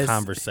regular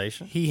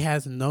conversation? He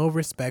has no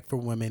respect for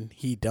women.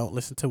 He don't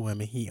listen to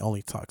women. He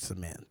only talks to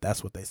men.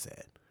 That's what they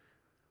said.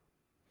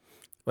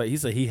 But he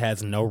said he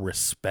has no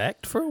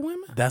respect for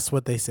women? That's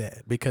what they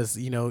said because,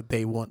 he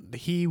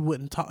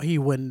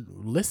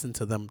wouldn't listen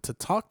to them to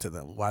talk to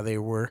them while they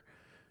were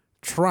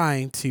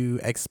trying to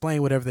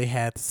explain whatever they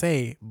had to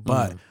say.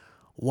 But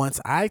once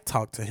I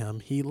talked to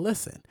him, he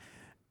listened.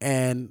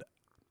 And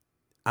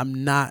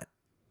I'm not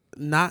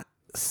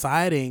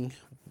siding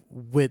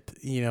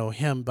with,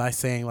 him by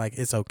saying like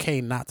it's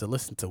okay not to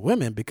listen to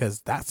women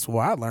because that's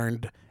where I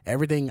learned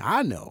everything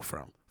I know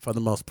from, for the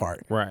most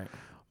part. Right.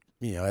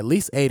 At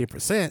least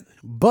 80%.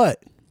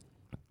 But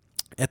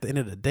at the end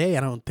of the day,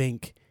 I don't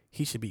think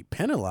he should be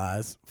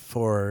penalized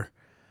for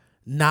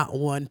not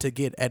wanting to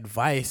get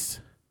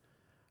advice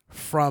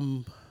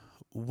from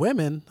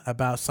women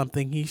about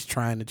something he's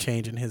trying to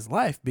change in his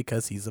life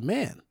because he's a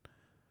man.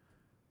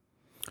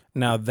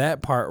 Now,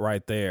 that part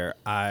right there,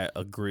 I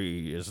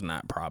agree is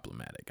not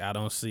problematic. I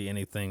don't see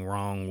anything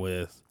wrong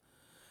with,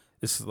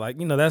 it's like,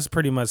 that's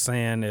pretty much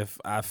saying if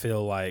I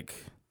feel like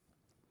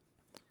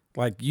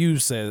you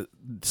said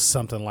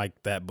something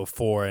like that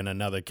before in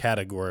another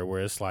category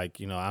where it's like,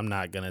 I'm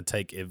not going to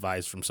take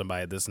advice from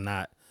somebody that's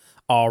not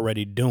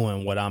already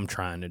doing what I'm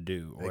trying to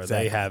do. Or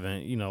They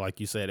haven't,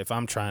 like you said, if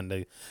I'm trying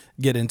to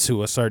get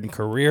into a certain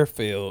career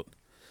field,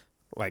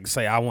 like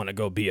say I want to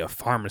go be a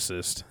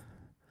pharmacist,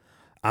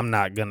 I'm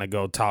not going to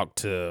go talk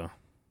to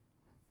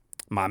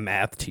my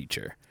math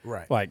teacher.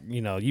 Right. Like,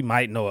 you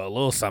might know a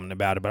little something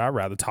about it, but I'd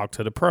rather talk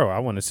to the pro. I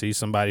want to see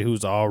somebody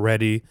who's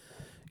already,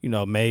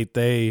 made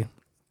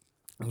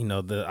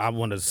I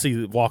want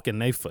to walk in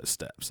their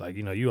footsteps. Like,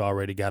 you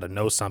already got to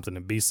know something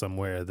to be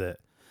somewhere that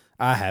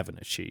I haven't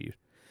achieved.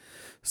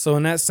 So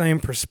in that same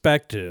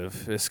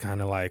perspective, it's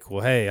kind of like,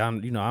 well, hey,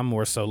 I'm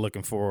more so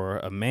looking for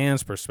a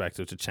man's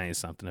perspective to change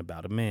something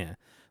about a man.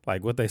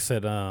 Like what they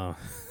said, I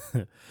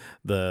can't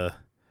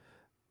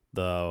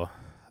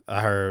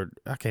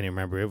even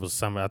remember. It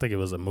was I think it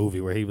was a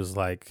movie where he was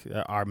like,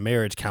 our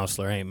marriage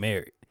counselor ain't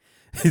married.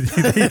 That's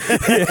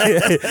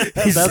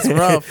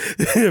rough.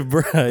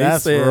 Bruh,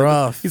 That's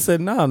rough. He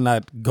said, no, I'm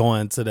not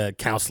going to that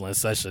counseling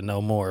session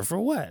no more. For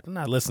what? I'm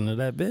not listening to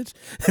that bitch.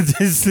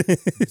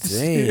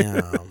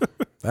 Damn.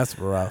 That's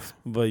rough.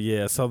 But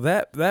yeah, so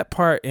that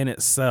part in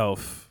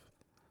itself,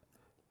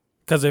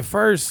 because at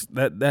first,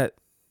 that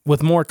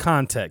with more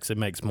context, it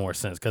makes more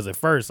sense. Because at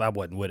first, I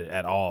wasn't with it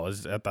at all.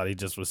 I thought he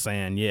just was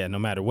saying, yeah, no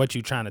matter what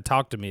you're trying to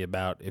talk to me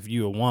about, if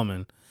you a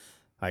woman,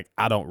 like,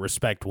 I don't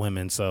respect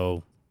women,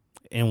 so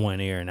in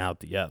one ear and out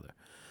the other.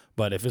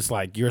 But if it's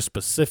like you're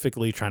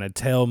specifically trying to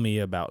tell me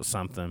about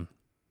something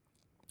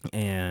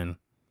and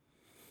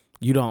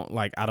you don't,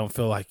 like, I don't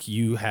feel like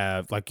you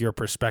have, like, your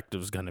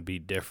perspective is going to be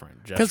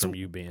different just from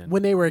you being.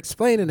 When they were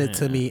explaining it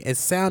to me, it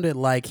sounded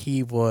like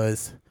he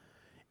was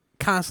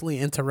constantly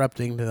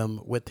interrupting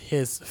them with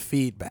his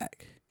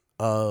feedback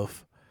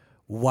of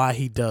why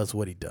he does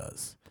what he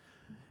does.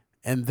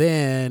 And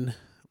then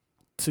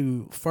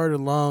to further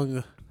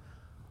along,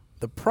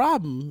 the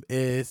problem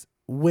is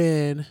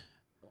when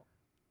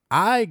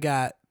I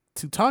got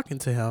to talking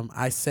to him,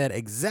 I said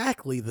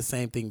exactly the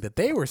same thing that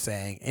they were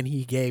saying, and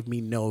he gave me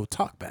no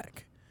talk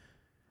back.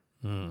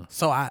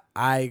 So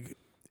I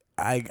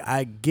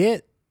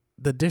get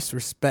the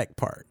disrespect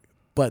part,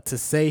 but to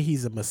say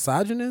he's a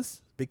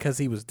misogynist because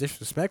he was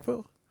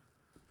disrespectful,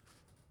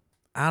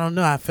 I don't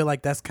know. I feel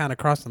like that's kind of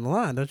crossing the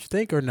line, don't you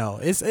think, or no?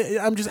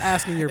 I'm just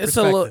asking your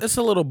perspective. It's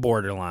a little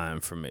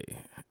borderline for me.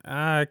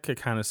 I could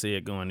kind of see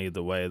it going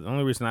either way. The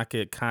only reason I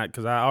could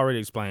because I already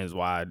explained is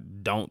why I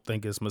don't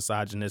think it's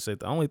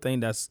misogynistic. The only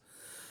thing that's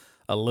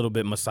a little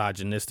bit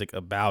misogynistic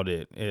about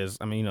it is,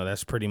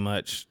 that's pretty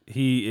much,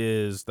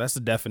 that's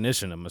the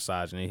definition of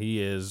misogyny.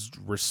 He is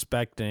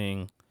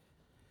respecting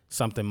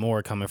something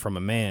more coming from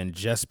a man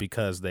just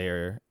because they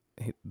are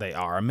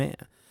a man.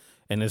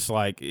 And it's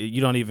like,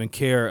 you don't even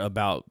care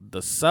about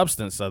the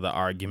substance of the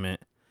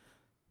argument.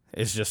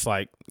 It's just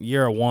like,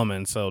 you're a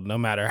woman, so no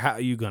matter how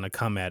you're going to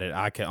come at it,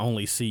 I can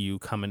only see you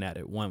coming at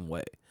it one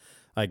way.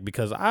 Like,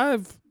 because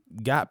I've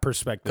got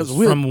perspectives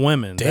from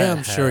women.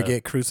 Damn sure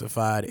get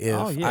crucified if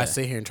I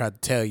sit here and try to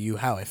tell you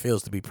how it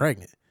feels to be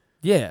pregnant.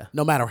 Yeah.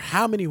 No matter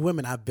how many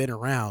women I've been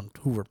around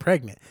who were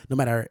pregnant, no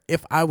matter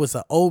if I was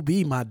an OB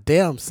my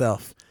damn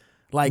self,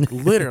 like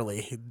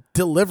literally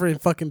delivering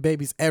fucking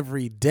babies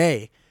every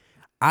day,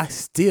 I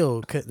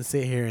still couldn't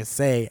sit here and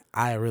say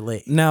I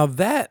relate. Now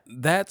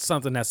that's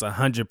something that's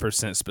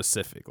 100%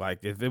 specific. Like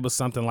if it was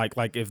something like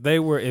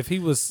if he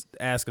was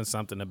asking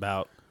something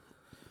about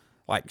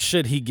like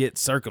should he get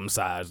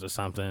circumcised or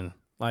something,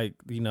 like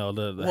how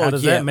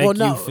does that make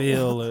you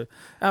feel? Or,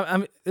 I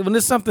mean, when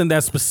it's something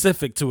that's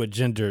specific to a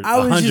gender,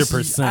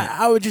 100%.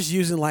 I was just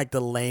using like the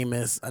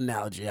lamest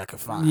analogy I could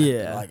find.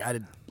 Yeah, like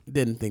I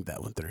didn't think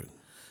that one through.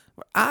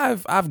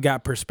 I've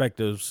got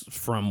perspectives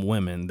from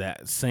women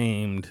that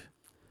seemed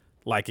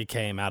like it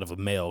came out of a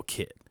male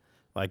kid.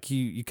 Like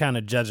you kind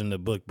of judging the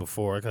book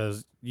before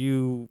because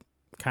you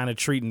kind of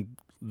treating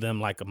them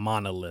like a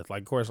monolith.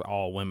 Like, of course,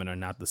 all women are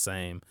not the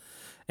same.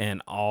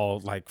 And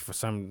all, like, for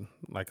some,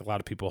 like, a lot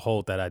of people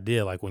hold that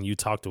idea. Like, when you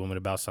talk to women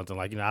about something,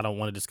 like, I don't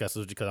want to discuss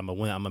this because I'm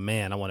a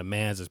man. I want a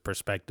man's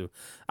perspective.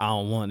 I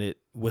don't want it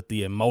with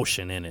the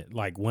emotion in it.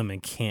 Like, women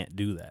can't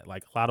do that.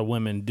 Like, a lot of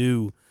women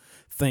do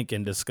think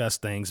and discuss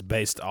things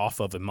based off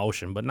of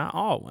emotion, but not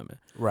all women.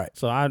 Right.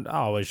 So I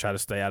always try to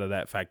stay out of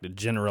that fact of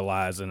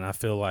generalizing. I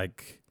feel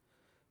like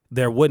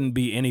there wouldn't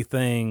be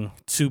anything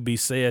to be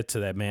said to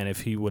that man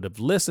if he would have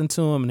listened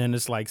to him. And then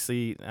it's like,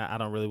 see, I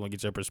don't really want to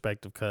get your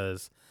perspective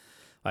because,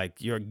 like,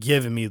 you're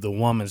giving me the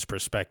woman's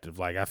perspective.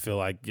 Like, I feel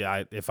like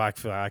if I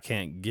feel like I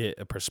can't get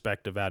a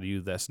perspective out of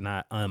you that's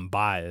not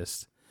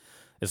unbiased,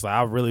 it's like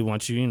I really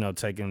want you,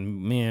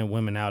 taking men and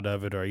women out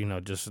of it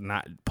or, just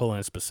not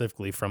pulling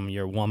specifically from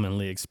your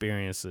womanly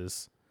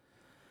experiences.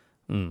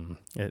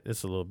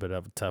 It's a little bit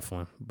of a tough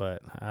one.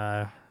 But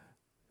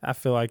I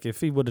feel like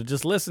if he would have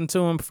just listened to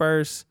him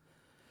first,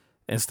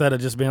 instead of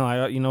just being like,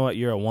 oh, you know what,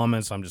 you're a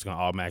woman, so I'm just going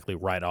to automatically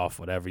write off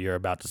whatever you're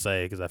about to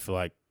say because I feel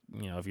like,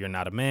 if you're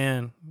not a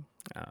man,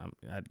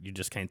 you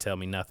just can't tell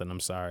me nothing. I'm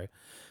sorry.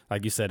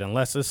 Like you said,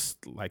 unless it's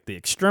like the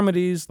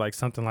extremities, like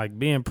something like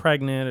being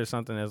pregnant or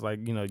something that's like,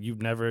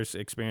 you've never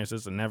experienced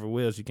this and never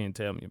will, so you can't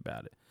tell me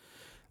about it.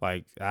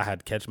 Like, I had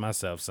to catch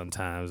myself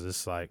sometimes.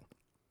 It's like,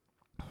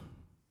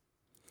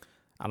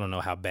 I don't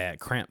know how bad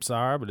cramps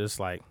are, but it's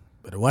like,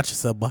 better watch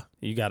yourself, boy.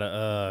 You got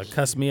to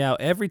cuss me out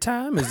every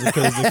time? Is it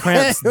because the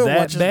cramps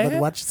that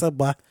bad? Watch yourself,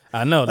 boy.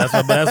 I know. That's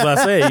what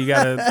I say. You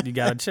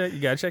gotta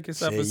check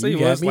yourself and see.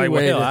 Well, it's like,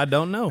 well, hell, I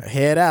don't know.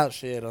 Head out,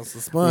 shit, on some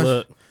sponge.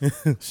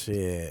 Look.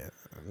 Shit.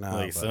 Nah,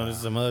 like, as soon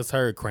as some of us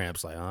heard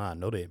cramps, like, I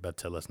know they ain't about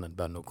to tell us nothing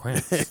about no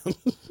cramps.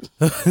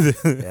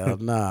 Hell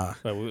nah.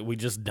 But we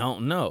just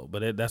don't know.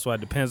 But that's why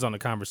it depends on the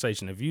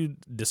conversation. If you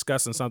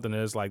discussing something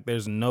that's like,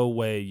 there's no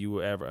way you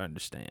will ever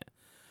understand.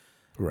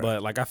 Right.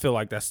 But like, I feel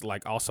like that's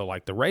like also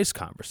like the race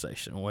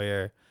conversation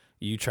where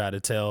you try to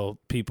tell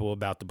people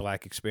about the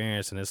black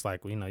experience, and it's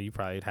like, you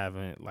probably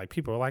haven't, like,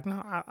 people are like, no,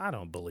 I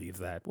don't believe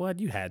that. What?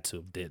 You had to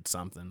have did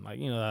something. Like,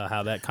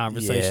 how that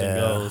conversation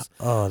goes.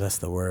 Oh, that's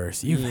the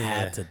worst. You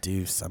had to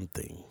do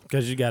something.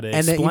 Because you got to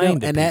explain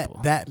to people.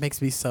 And that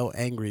makes me so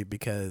angry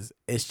because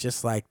it's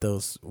just like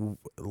those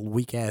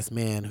weak-ass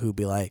men who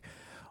be like,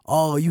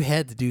 oh, you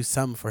had to do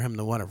something for him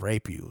to want to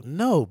rape you.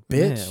 No,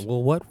 bitch. Yeah,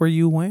 well, what were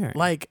you wearing?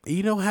 Like,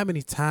 you know how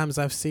many times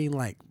I've seen,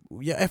 like,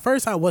 at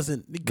first I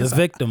wasn't. Because the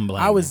victim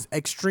blaming. I was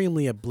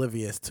extremely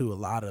oblivious to a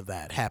lot of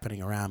that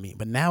happening around me.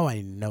 But now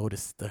I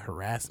notice the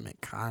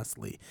harassment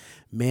constantly.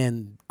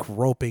 Men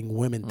groping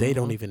women they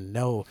don't even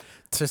know.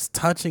 Just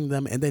touching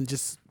them and then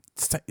just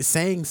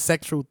saying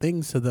sexual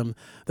things to them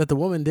that the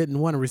woman didn't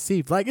want to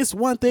receive. Like, it's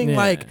one thing,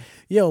 like,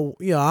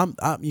 I'm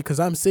because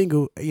I'm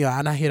single,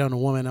 and I hit on a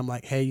woman. I'm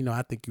like, hey,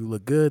 I think you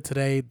look good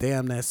today.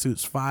 Damn, that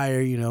suit's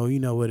fire. You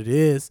know what it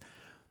is.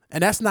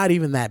 And that's not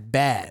even that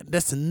bad.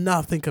 That's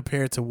nothing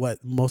compared to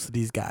what most of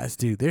these guys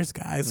do. There's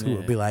guys who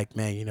will be like,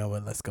 man, you know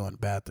what? Let's go in the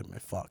bathroom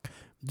and fuck.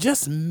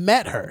 Just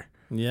met her.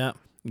 Yeah.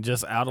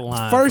 Just out of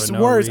line. First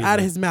words out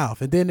of his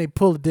mouth, and then they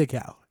pull a dick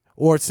out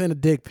or send a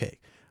dick pic.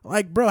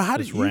 Like, bro, how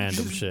did you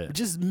random shit.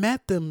 Just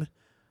met them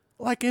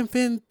like in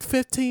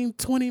 15,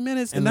 20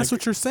 minutes, and that's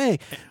what you're saying.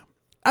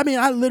 I mean,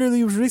 I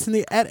literally was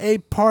recently at a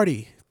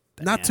party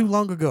not too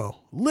long ago,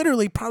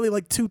 literally probably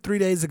like 2-3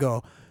 days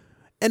ago,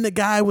 and the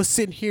guy was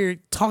sitting here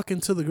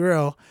talking to the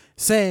girl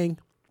saying,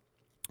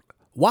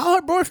 while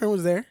her boyfriend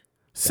was there,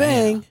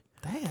 saying,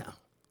 damn.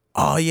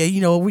 Oh,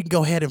 yeah, we can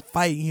go ahead and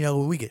fight,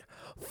 we can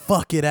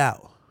fuck it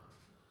out.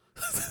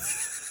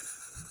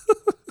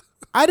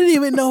 I didn't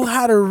even know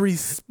how to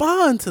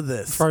respond to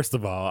this. First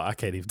of all, I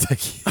can't even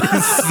take you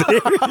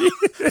serious.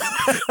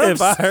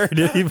 If I heard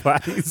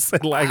anybody say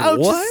like, I'm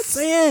what? Just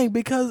saying,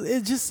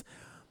 because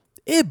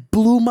it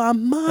blew my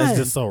mind. It's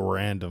just so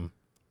random.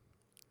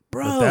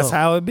 Bro. But that's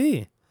how it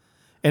be.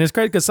 And it's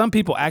crazy because some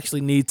people actually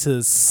need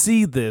to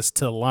see this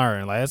to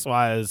learn. Like, that's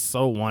why it's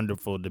so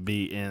wonderful to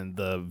be in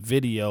the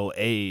video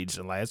age.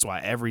 And like, that's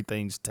why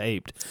everything's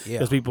taped.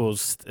 Because people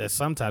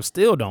sometimes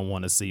still don't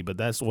want to see, but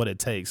that's what it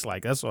takes.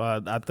 Like, that's why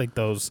I think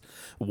those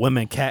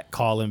women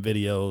catcalling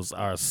videos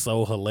are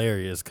so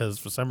hilarious. Because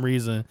for some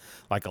reason,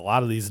 like, a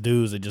lot of these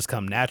dudes, it just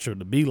come natural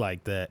to be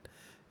like that.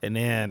 And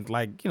then,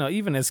 like,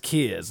 even as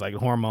kids, like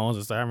hormones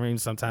and stuff, I mean,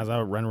 sometimes I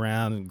would run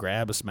around and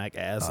grab and smack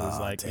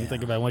asses. You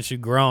think about it, once you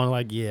grown,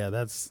 like,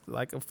 that's,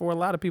 like, for a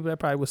lot of people, that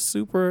probably was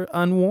super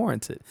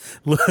unwarranted.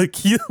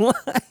 Look, you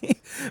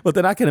like, but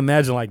then I can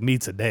imagine, like, me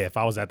today, if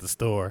I was at the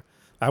store,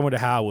 I wonder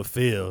how I would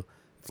feel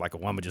if, like, a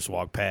woman just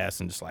walked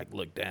past and just, like,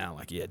 looked down,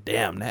 like, yeah,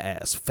 damn, that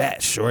ass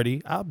fat,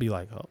 shorty. I'd be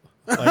like, oh.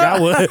 Like,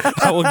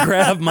 I would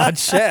grab my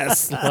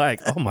chest, like,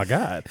 oh my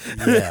God.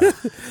 Yeah.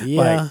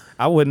 Like,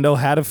 I wouldn't know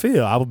how to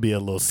feel. I would be a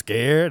little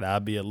scared.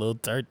 I'd be a little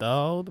turned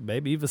on,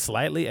 maybe even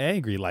slightly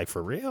angry. Like,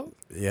 for real?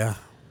 Yeah.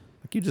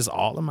 Like, you just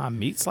all of my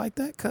meats like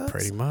that, cuz?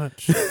 Pretty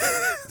much.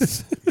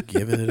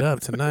 Giving it up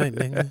tonight,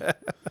 nigga.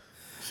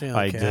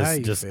 Like,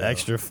 just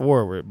extra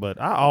forward. But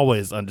I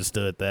always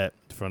understood that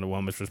from the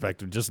woman's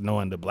perspective, just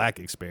knowing the black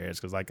experience.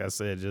 Because, like I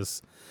said,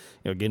 just,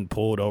 getting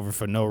pulled over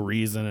for no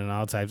reason and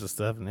all types of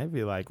stuff. And they'd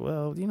be like,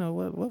 well,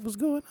 what was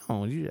going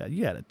on?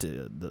 You had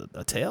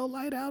a tail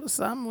light out or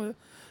something?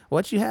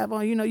 What you have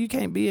on? You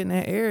can't be in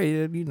that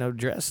area,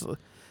 dressed. So,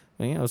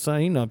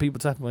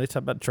 people when they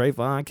talk about the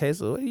Trayvon case,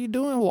 what are you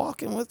doing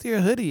walking with your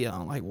hoodie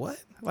on? Like, what?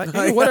 Like,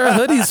 what are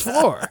hoodies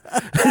for?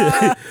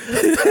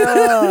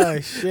 Oh,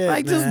 shit,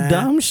 like, man. just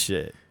dumb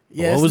shit.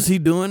 Yes. What was he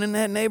doing in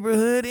that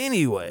neighborhood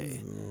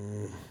anyway?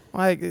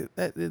 Like,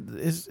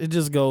 it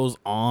just goes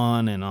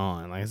on and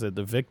on. Like I said,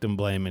 the victim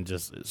blaming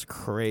just is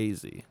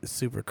crazy. It's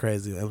super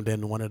crazy. And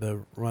then one of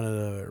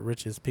the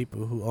richest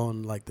people who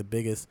own, like, the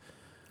biggest,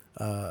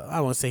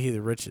 I won't say he's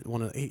the richest.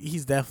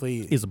 He's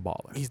a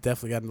baller. He's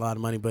definitely got a lot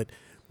of money, but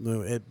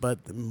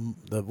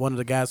one of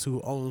the guys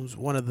who owns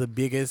one of the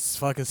biggest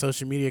fucking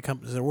social media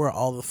companies in the world,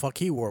 all the fuck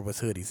he wore was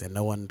hoodies, and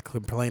no one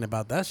complained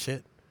about that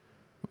shit.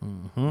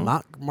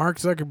 Mm-hmm. Mark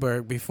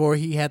Zuckerberg, before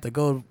he had to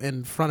go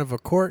in front of a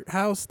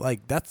courthouse,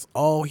 like, that's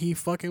all he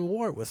fucking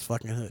wore was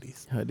fucking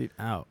hoodies. Hoodied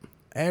out.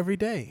 Every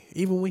day.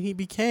 Even when he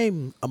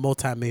became a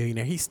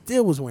multimillionaire, he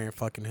still was wearing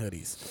fucking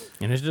hoodies.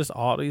 And it's just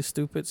all these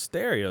stupid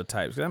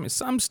stereotypes. I mean,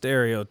 some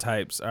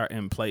stereotypes are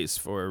in place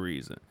for a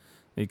reason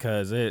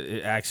because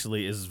it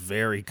actually is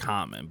very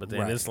common. But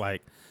then it's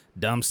like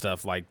dumb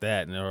stuff like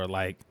that. Or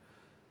like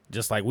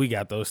just like we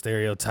got those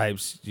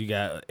stereotypes. You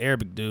got an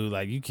Arabic dude,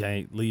 like you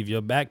can't leave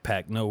your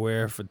backpack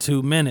nowhere for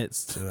 2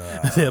 minutes.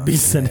 They'll be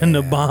sending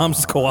the bomb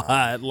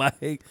squad.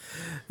 Like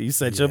you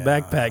set your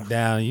backpack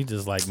down, you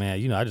just like,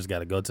 man, I just got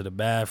to go to the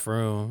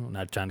bathroom. I'm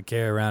not trying to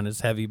carry around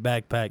this heavy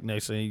backpack.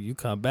 Next thing you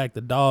come back,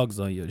 the dog's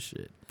on your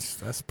shit.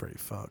 That's pretty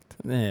fucked.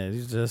 Yeah,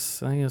 it's just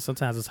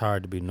sometimes it's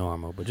hard to be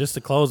normal. But just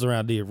to close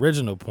around the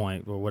original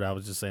point, or what I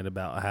was just saying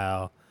about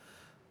how,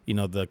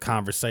 the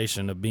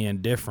conversation of being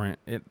different,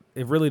 it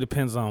really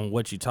depends on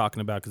what you're talking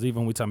about. Because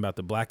even when we talking about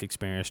the black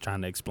experience,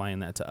 trying to explain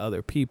that to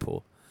other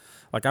people,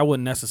 like I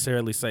wouldn't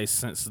necessarily say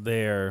since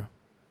they're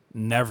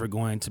never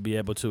going to be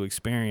able to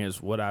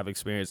experience what I've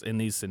experienced in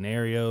these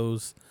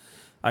scenarios,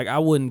 like I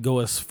wouldn't go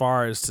as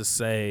far as to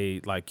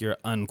say like you're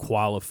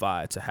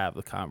unqualified to have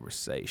the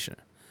conversation.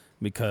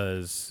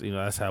 Because,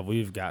 that's how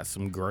we've got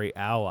some great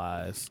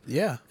allies.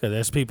 Yeah. Because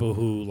there's people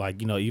who, like,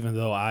 even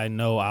though I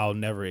know I'll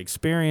never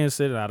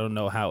experience it and I don't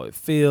know how it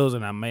feels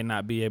and I may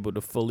not be able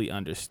to fully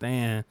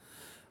understand,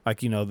 like,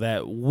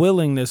 that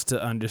willingness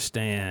to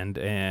understand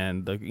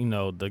and,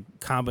 the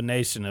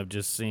combination of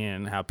just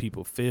seeing how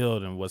people feel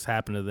and what's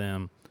happened to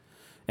them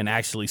and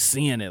actually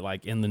seeing it,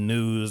 like, in the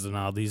news and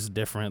all these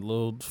different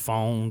little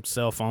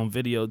cell phone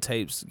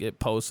videotapes get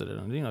posted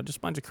and, just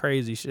a bunch of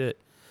crazy shit.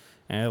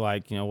 And they're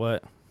like, you know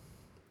what?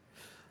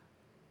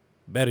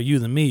 Better you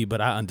than me, but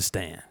I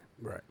understand.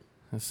 Right.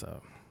 And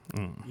so,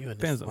 you in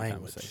this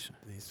language,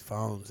 these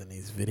phones and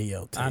these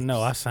videotapes. I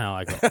know I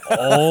sound like an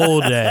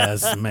old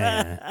ass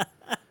man.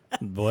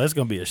 Boy, it's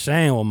gonna be a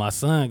shame when my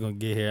son gonna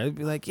get here. He'd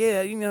be like,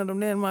 yeah,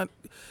 man,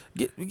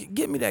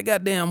 get me that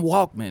goddamn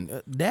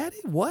Walkman. Daddy,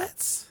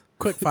 what?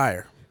 Quick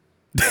fire.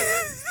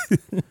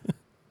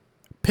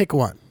 Pick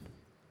one.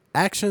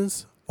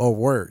 Actions or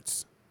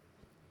words?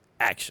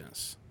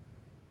 Actions.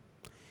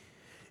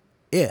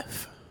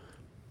 If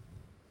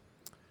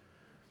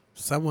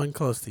someone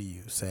close to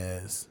you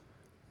says,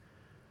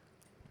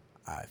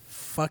 I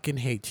fucking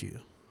hate you,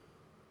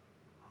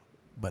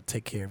 but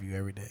take care of you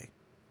every day.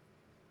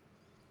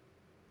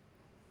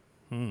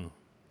 Do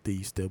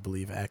you still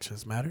believe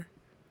actions matter?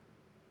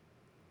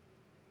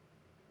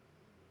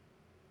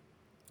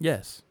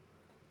 Yes.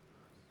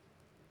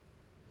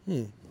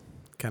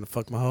 Kind of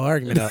fucked my whole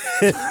argument up.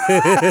 Moving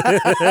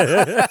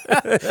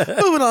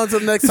on to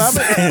the next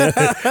topic.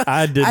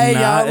 I did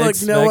not look,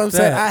 expect you know what I'm that.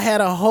 saying? I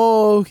had a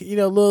whole,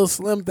 little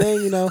slim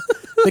thing,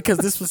 because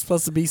this was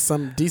supposed to be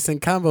some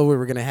decent combo we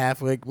were going to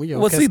have.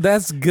 Well, see,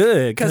 that's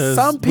good because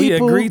some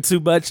people we agree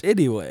too much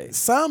anyway.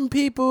 Some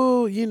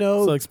people,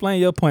 So explain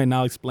your point and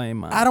I'll explain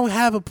mine. I don't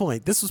have a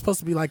point. This was supposed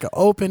to be like an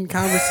open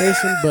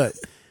conversation, but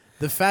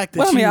the fact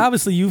that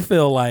obviously you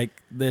feel like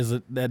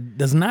that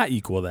does not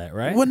equal that,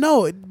 right? Well,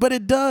 no, but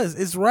it does.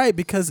 It's right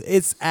because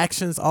it's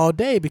actions all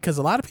day. Because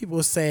a lot of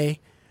people say,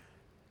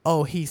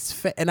 "Oh, he's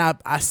fake," and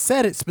I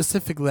said it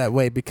specifically that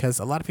way because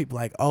a lot of people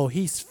are like, "Oh,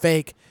 he's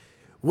fake."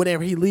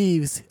 Whenever he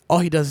leaves, all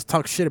he does is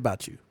talk shit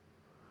about you.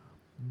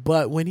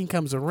 But when he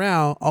comes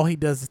around, all he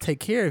does is take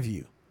care of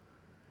you.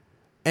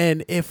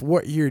 And if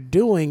what you're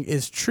doing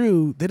is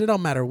true, then it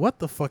don't matter what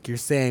the fuck you're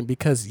saying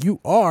because you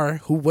are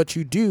what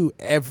you do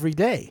every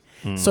day.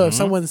 Mm-hmm. So if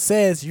someone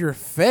says you're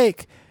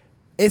fake,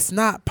 it's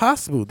not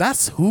possible.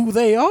 That's who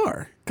they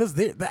are because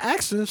the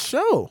actions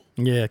show.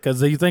 Yeah,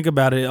 because you think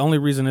about it, the only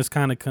reason it's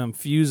kind of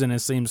confusing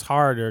and seems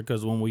harder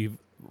because when we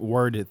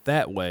word it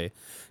that way,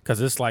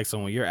 because it's like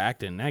when you're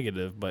acting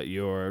negative, but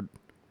your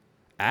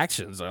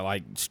actions are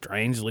like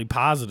strangely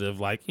positive.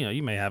 Like,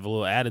 you may have a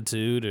little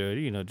attitude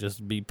or,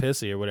 just be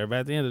pissy or whatever.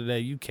 At the end of the day,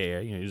 you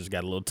care. You just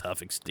got a little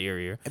tough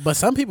exterior. But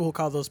some people will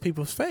call those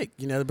people fake.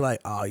 They'll be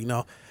like,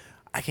 oh,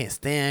 I can't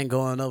stand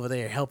going over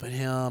there helping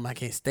him. I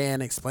can't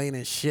stand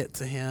explaining shit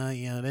to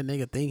him. That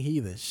nigga think he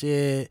the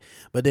shit.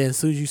 But then as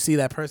soon as you see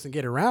that person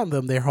get around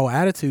them, their whole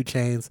attitude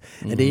changes.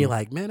 And then you're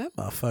like, man, that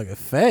motherfucker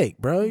fake,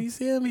 bro. You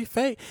see him? He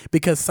fake.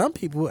 Because some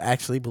people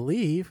actually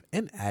believe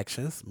in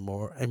actions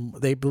more. And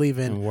they believe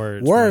in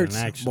words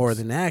more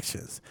than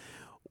actions.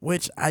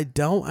 Which I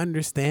don't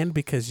understand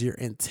because your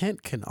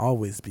intent can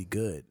always be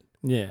good.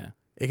 Yeah.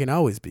 It can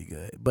always be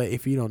good, but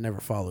if you don't never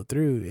follow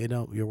through,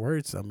 your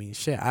words. I mean,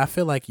 shit. I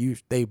feel like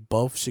they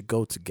both should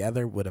go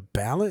together with a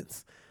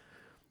balance.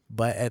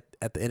 But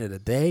at the end of the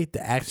day,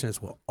 the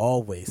actions will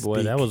always.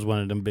 Boy, that was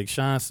one of them Big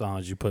Sean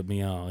songs you put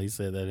me on. He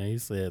said that. And he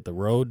said the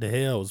road to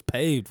hell was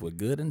paved with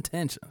good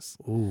intentions.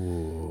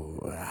 Ooh,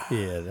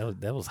 yeah,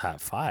 that was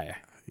hot fire.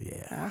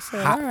 Yeah, I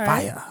said, hot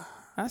fire.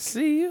 I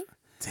see you.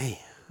 Damn.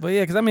 But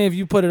yeah, because if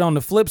you put it on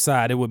the flip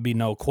side, it would be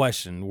no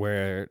question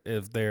where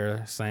if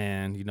they're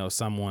saying,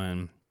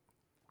 someone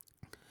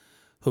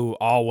who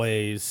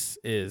always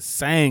is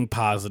saying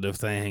positive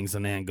things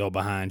and then go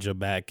behind your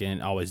back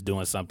and always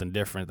doing something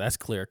different, that's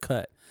clear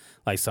cut.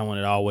 Like someone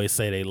that always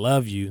say they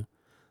love you,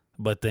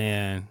 but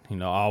then,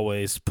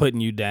 always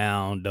putting you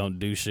down, don't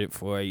do shit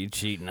for you,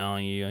 cheating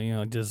on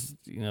you, just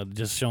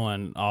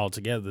showing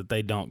altogether that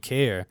they don't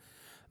care.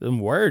 Them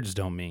words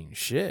don't mean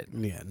shit.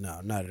 Yeah,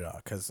 no, not at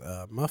all. Because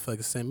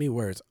motherfuckers send me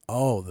words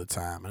all the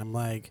time. And I'm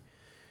like,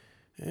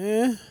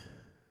 where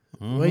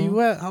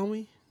you at,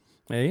 homie?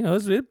 Yeah,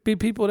 it be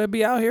people that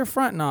be out here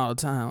fronting all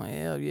the time.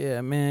 Hell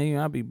yeah, man.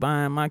 I be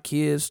buying my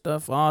kids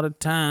stuff all the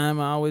time.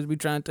 I always be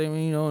trying to tell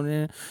me,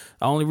 the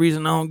only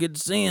reason I don't get to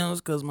see them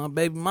is because my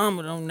baby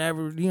mama don't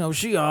never,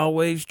 she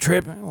always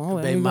tripping.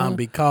 Well, baby mama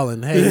be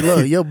calling, hey,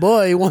 look, your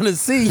boy want to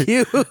see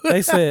you.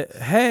 They said,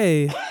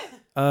 hey,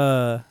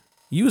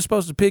 you were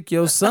supposed to pick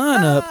your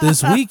son up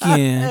this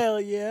weekend.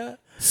 Hell yeah.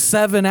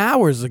 7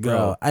 hours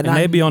ago. Bro, and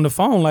they be on the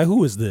phone like,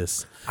 who is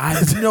this? I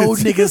know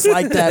niggas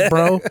like that,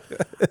 bro.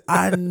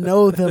 I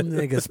know them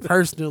niggas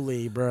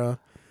personally, bro.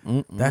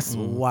 That's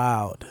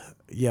wild.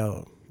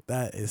 Yo,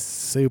 that is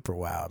super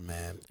wild,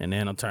 man. And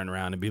then I'll turn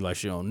around and be like,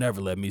 she don't never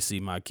let me see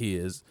my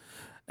kids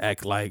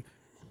act like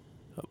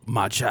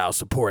my child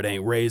support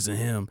ain't raising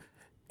him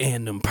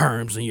and them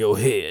perms in your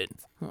head.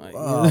 Like,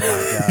 oh my God,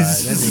 that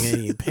nigga ain't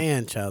even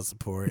paying child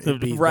support.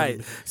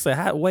 Right.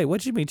 So wait,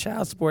 what you mean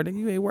child support? And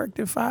you ain't worked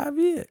in 5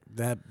 years.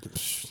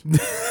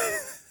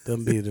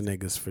 Them be the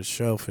niggas for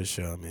sure,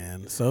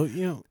 man. So,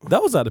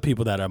 those are the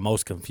people that are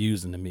most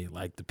confusing to me.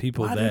 Like the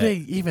people why do they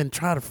even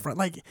try to front?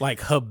 Like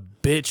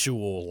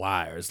habitual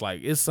liars. Like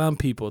it's some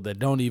people that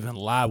don't even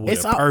lie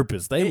with a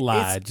purpose. They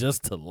lie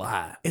just to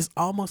lie. It's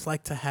almost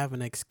like to have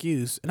an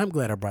excuse. And I'm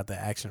glad I brought the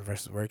action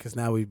versus word because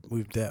now we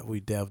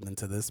delved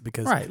into this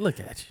because right. Look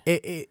at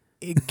you.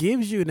 It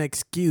gives you an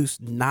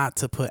excuse not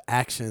to put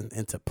action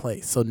into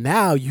place. So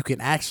now you can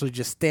actually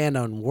just stand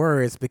on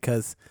words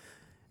because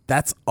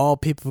that's all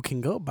people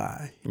can go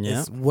by. Yeah.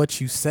 Is what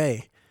you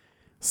say.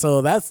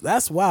 So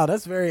that's wild.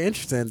 That's very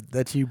interesting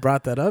that you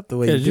brought that up the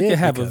way you did. Because you can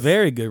have a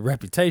very good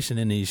reputation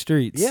in these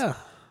streets. Yeah.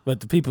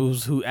 But the people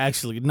who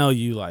actually know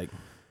you like,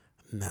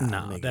 nah,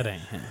 nigga. That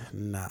ain't him.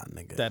 Nah,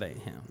 nigga. That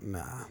ain't him.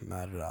 Nah,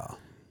 not at all.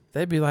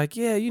 They'd be like,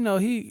 yeah,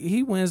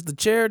 he wins the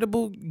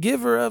charitable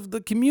giver of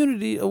the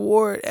community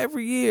award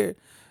every year.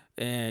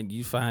 And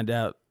you find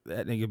out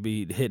that nigga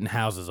be hitting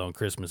houses on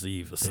Christmas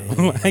Eve or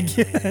something like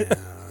that.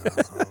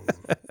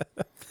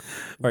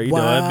 Or, it'd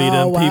be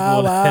them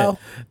people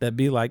that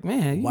be like,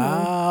 man,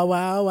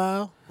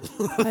 wow.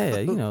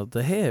 hey,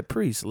 the head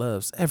priest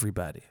loves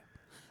everybody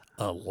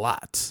a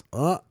lot.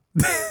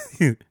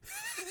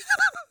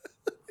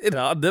 It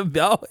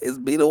always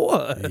be the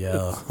one.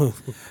 Yo.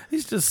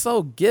 He's just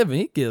so giving.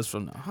 He gives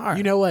from the heart.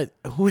 You know what?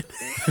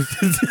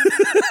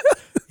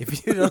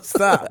 If you don't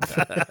stop.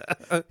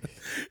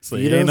 So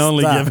he ain't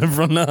only giving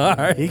from the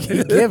heart. He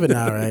giving,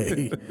 all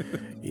right.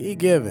 He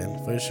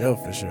giving, for sure.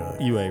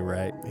 You ain't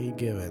right. He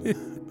giving.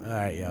 All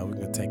right, y'all, we're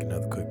going to take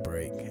another quick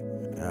break.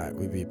 All right,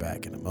 we'll be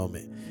back in a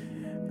moment.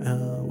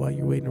 While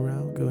you're waiting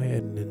around, go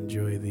ahead and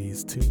enjoy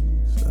these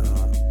tunes.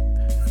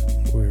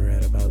 We're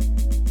at about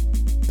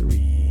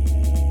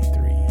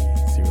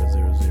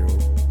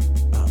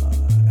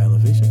 33000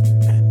 elevation.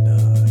 And,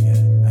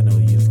 I know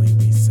usually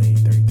we say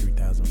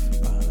 33,000,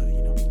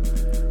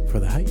 for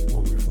the height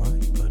when we're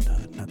flying, but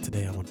not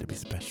today. I want it to be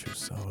special.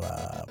 So,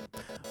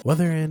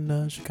 weather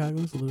in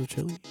Chicago is a little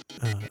chilly.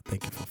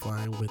 Thank you for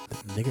flying with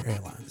Nigger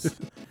Airlines.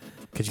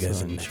 Could you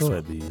guys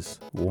enjoy these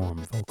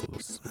warm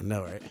vocals? I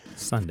know, right?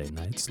 Sunday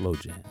night slow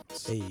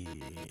jams. Hey.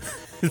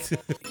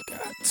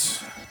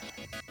 Got.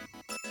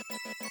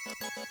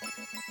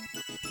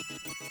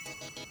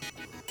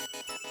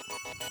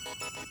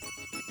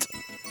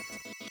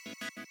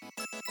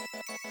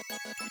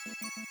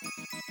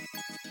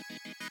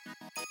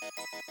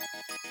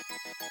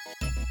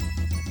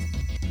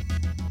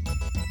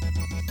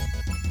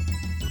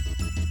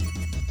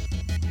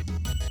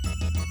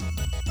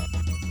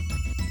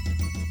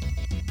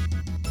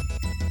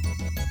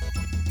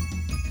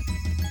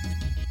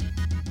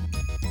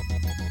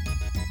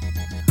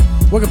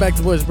 Welcome back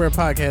to Boys Bread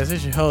Podcast.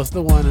 It's your host,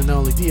 the one and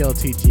only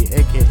DLTG,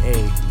 aka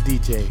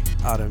DJ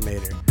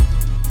Automator.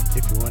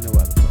 If you wonder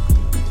why the fuck we're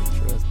doing the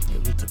intro, it's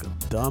because we took a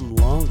dumb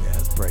long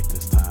ass break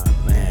this time,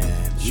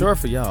 man. Short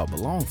for y'all, but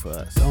long for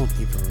us. Don't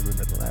even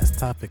remember the last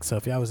topic. So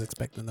if y'all was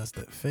expecting us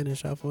to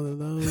finish off one of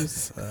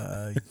those,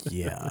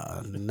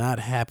 yeah, not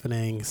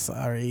happening.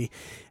 Sorry.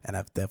 And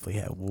I've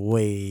definitely had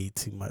way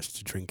too much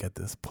to drink at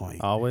this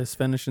point. Always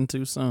finishing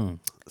too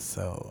soon.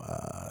 So,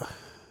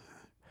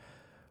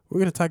 we're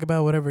going to talk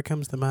about whatever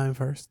comes to mind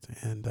first.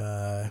 And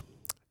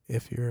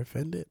if you're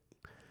offended,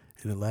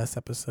 in the last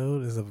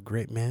episode is of a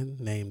great man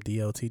named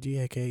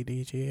DLTG, a.k.a.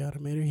 DJ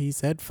Automator. He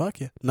said, fuck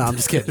you. No, I'm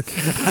just kidding.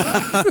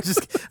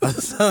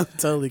 I'm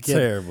totally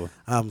kidding. Terrible.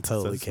 I'm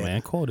totally kidding.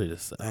 Man quoted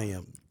us. I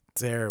am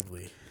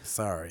terribly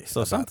sorry.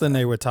 So something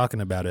they were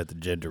talking about at the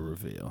gender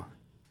reveal.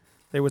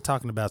 They were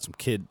talking about some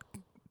kid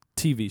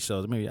TV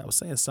shows. Maybe I was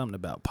saying something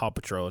about Paw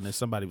Patrol, and then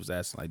somebody was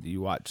asking, like, do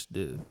you watch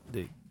the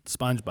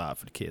SpongeBob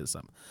for the kids or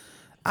something?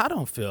 I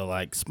don't feel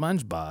like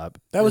SpongeBob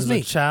is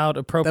a child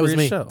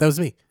appropriate show. That was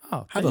me.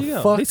 Oh, how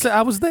the fuck? He said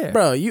I was there.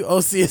 Bro, you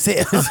OC as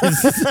hell.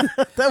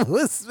 That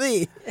was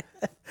me.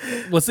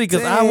 Well, see,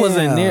 because I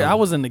wasn't near. I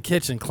was in the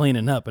kitchen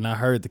cleaning up, and I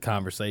heard the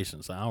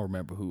conversation, so I don't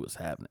remember who was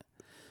having it.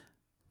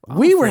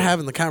 We were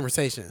having the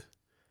conversation.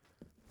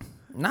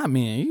 Not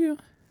me and you.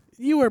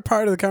 You were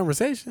part of the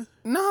conversation.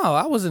 No,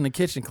 I was in the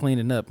kitchen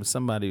cleaning up, and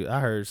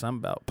I heard something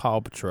about Paw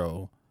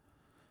Patrol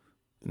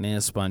and then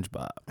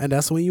SpongeBob. And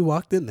that's when you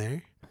walked in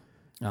there.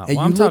 Well,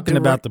 I'm talking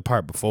about the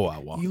part before I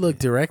walked. You looked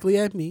directly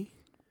at me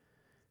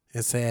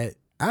and said,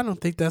 I don't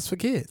think that's for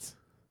kids.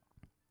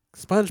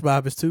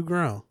 SpongeBob is too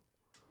grown.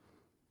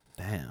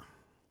 Damn.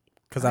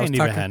 Because I ain't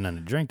even had nothing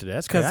to drink today.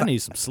 That's because I need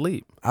some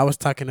sleep. I was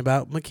talking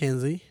about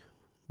Mackenzie,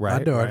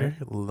 my daughter,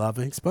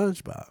 loving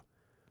SpongeBob.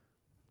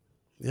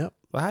 Yep.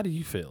 Well, how do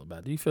you feel about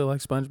it? Do you feel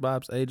like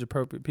SpongeBob's age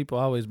appropriate? People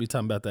always be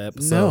talking about the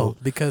episode. No,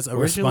 because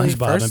originally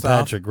SpongeBob and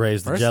Patrick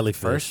raised the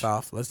jellyfish. First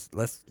off,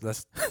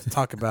 let's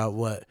talk about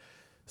what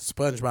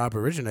SpongeBob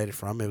originated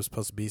from. It was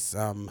supposed to be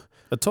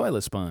a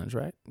toilet sponge,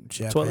 right?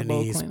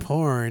 Japanese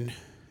porn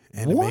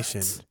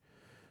animation.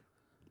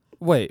 What?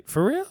 Wait,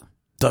 for real?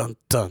 Dun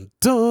dun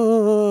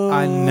dun.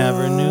 I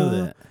never knew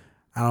that.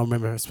 I don't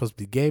remember if it's supposed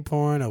to be gay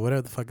porn or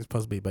whatever the fuck it's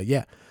supposed to be, but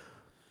yeah.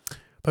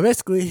 But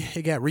basically,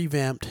 it got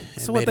revamped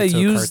and so made what they into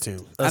used a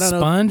cartoon. A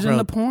sponge in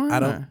the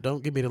porn?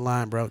 Don't give me the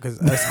line, bro, because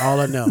that's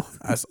all I know.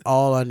 That's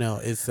all I know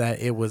is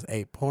that it was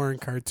a porn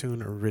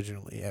cartoon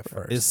originally at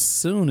first. As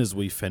soon as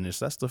we finish,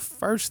 that's the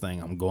first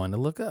thing I'm going to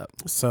look up.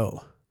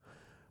 So,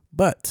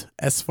 but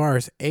as far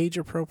as age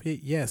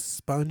appropriate,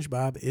 yes,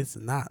 SpongeBob is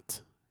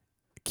not.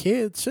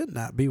 Kids should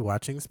not be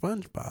watching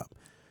SpongeBob.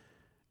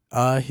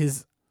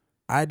 His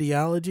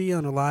ideology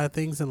on a lot of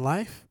things in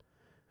life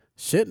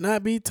should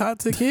not be taught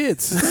to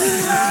kids.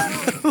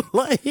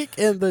 Like,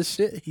 and the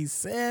shit he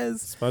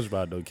says,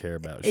 SpongeBob don't care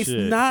about it's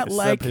shit. not except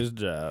like his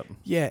job.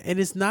 Yeah, and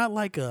it's not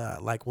like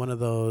one of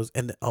those.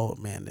 And oh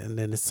man, and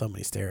then there's so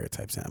many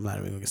stereotypes. I'm not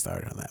even gonna get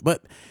started on that.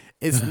 But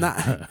it's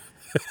not.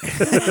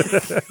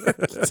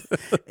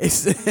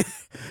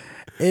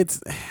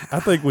 It's. I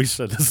think we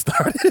should have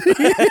started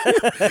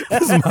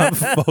because my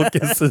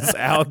focus is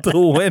out the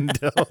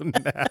window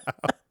now.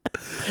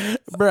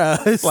 Bro,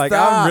 like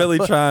I'm really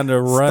trying to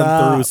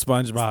run through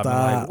SpongeBob.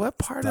 Like, what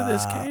part of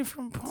this came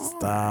from porn?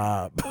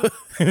 Stop.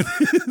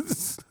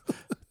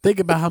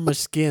 Think about how much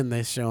skin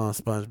they show on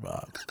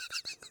SpongeBob.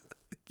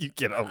 You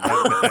get on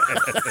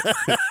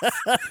that.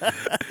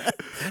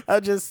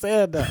 I'm just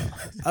saying though.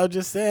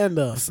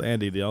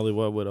 Sandy, the only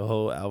one with a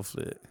whole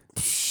outfit.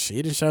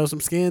 She done show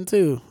some skin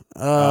too.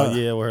 Oh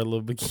yeah, with her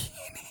little bikini.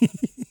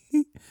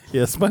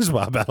 Yeah,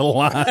 SpongeBob out of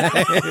line.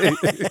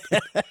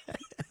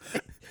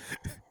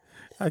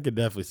 I could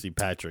definitely see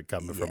Patrick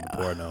coming from a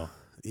porno.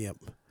 Yep.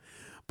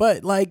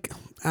 But like,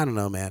 I don't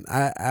know, man.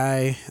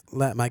 I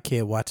let my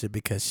kid watch it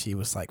because she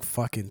was like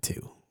fucking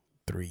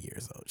 3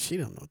 years old. She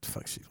don't know what the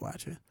fuck she's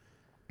watching.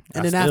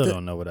 And I then still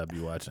don't know what I'd be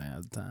watching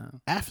at the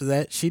time. After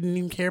that, she didn't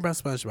even care about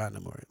SpongeBob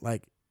no more.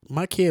 Like,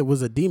 my kid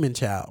was a demon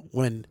child.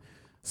 When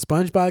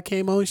SpongeBob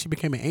came on, she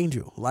became an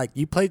angel. Like,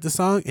 you played the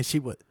song and she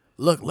would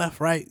look left,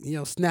 right,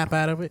 snap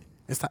out of it.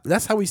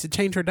 That's how we used to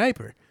change her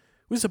diaper.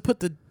 We used to put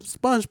the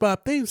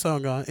SpongeBob theme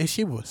song on and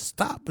she would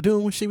stop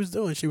doing what she was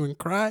doing. She wouldn't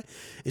cry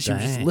and she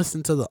would just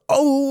listen to the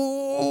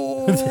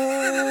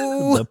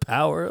the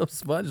power of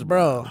SpongeBob.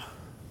 Bro,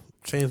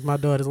 changed my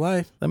daughter's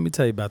life. Let me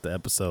tell you about the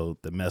episode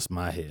that messed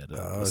my head up.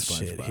 Oh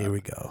shit, here we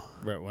go.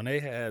 Bro, when they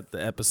had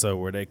the episode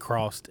where they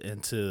crossed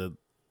into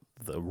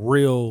the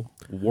real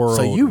world.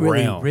 So you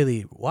realm.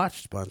 really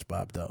watched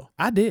SpongeBob though?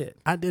 I did.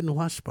 I didn't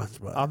watch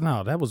SpongeBob. Oh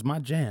no, that was my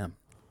jam.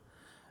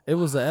 It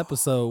was an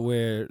episode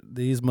where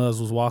these mugs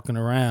was walking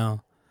around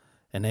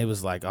and they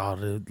was like,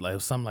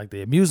 something like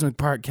the amusement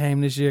park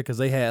came this year because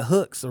they had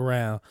hooks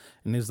around.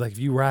 And it was like, if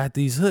you ride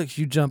these hooks,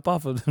 you jump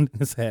off of them.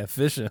 Just had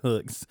fishing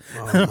hooks.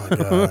 Oh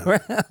my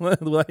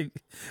God. Like,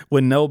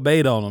 with no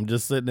bait on them,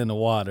 just sitting in the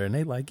water. And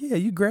they like, yeah,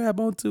 you grab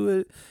onto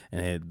it.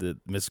 And the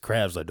Miss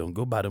Krabs like, don't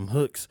go by them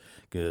hooks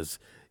because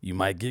you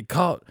might get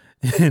caught.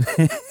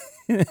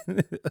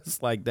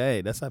 It's like,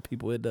 dang, that's how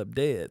people end up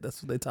dead.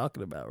 That's what they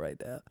talking about right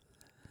now.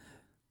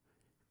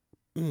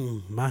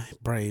 My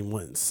brain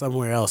went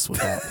somewhere else with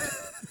that.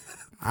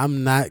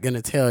 I'm not going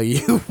to tell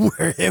you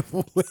where it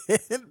went,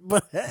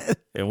 but...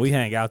 And we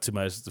hang out too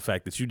much. The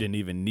fact that you didn't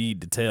even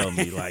need to tell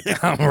me, like,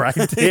 I'm right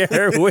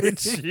there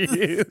with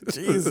you.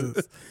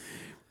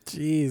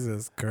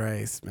 Jesus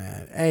Christ,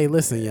 man. Hey,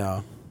 listen,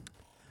 y'all.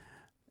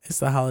 It's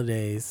the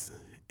holidays,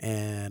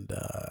 and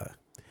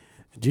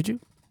Juju?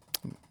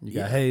 You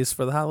got haze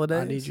for the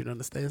holidays? I need you to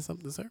understand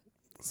something, sir.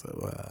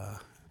 So,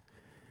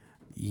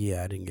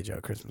 yeah, I didn't get y'all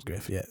a Christmas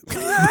gift yet.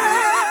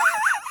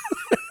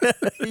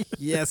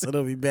 Yes,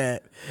 it'll be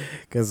bad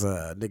because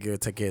nigga will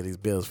take care of these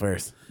bills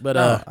first. But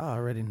I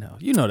already know.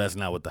 You know that's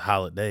not what the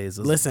holidays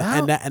is. Listen,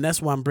 about. and that's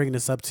why I'm bringing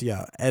this up to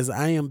y'all, as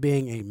I am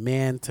being a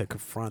man to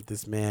confront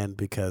this man,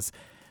 because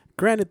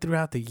granted,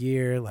 throughout the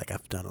year, like,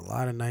 I've done a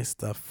lot of nice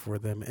stuff for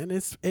them, and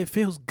it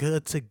feels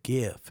good to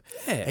give.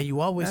 Yeah, and you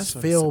always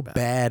feel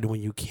bad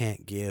when you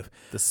can't give.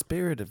 The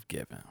spirit of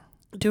giving.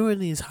 During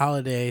these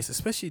holidays,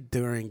 especially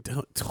during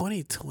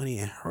 2020,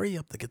 and hurry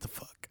up to get the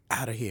fuck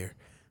out of here.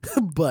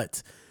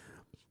 But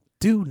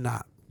do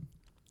not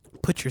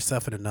put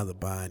yourself in another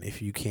bind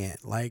if you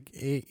can't. Like,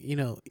 a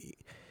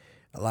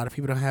lot of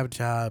people don't have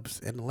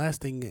jobs, and the last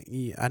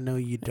thing I know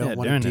you don't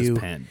want to do this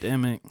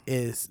pandemic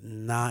is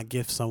not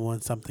give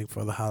someone something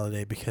for the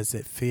holiday because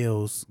it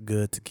feels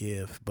good to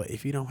give. But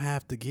if you don't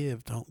have to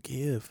give, don't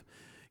give.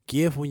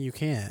 give when you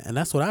can. And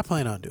that's what I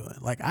plan on doing.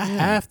 Like, I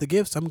have the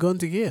gifts I'm going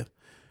to give.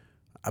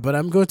 But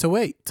I'm going to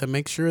wait to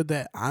make sure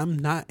that I'm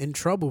not in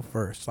trouble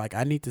first. Like,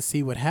 I need to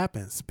see what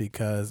happens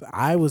because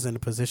I was in a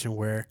position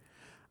where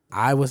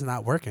I was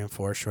not working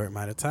for a short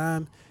amount of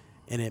time,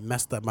 and it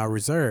messed up my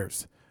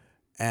reserves.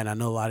 And I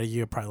know a lot of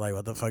you are probably like,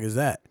 what the fuck is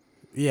that?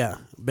 Yeah,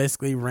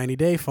 basically rainy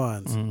day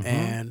funds. Mm-hmm.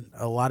 And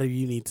a lot of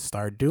you need to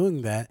start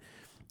doing that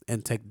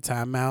and take the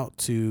time out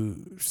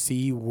to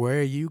see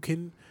where you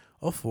can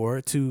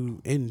afford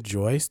to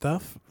enjoy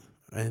stuff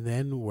and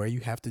then where you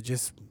have to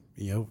just,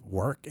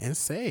 work and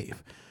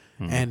save.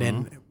 Mm-hmm. And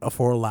then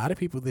for a lot of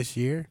people this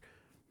year,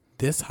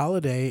 this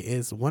holiday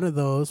is one of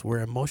those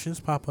where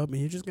emotions pop up and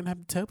you're just going to have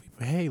to tell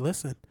people, hey,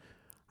 listen,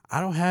 I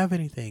don't have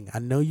anything. I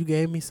know you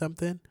gave me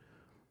something,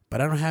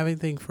 but I don't have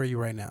anything for you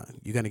right now.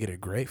 You're going to get a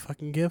great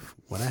fucking gift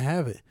when I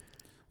have it.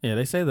 Yeah,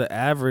 they say the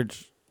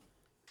average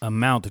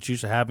amount that you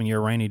should have in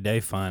your rainy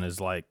day fund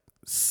is like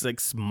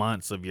 6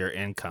 months of your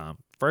income.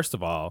 First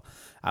of all,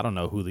 I don't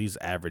know who these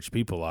average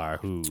people are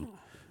who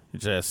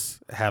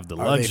just have the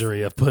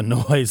luxury of putting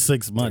away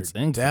 6 months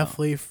income.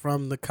 Definitely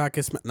from the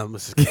caucus. No, I'm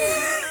just kidding.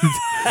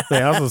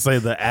 They also say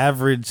the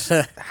average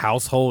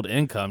household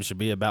income should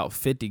be about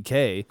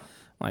 $50K.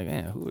 Like,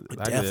 man,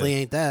 definitely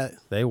ain't that.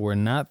 They were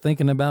not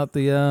thinking about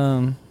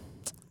the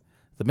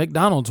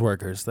McDonald's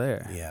workers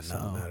there. Yeah,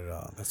 no, not at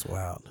all. That's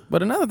wild.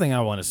 But another thing I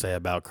want to say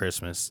about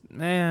Christmas,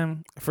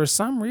 man, for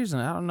some reason,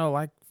 I don't know,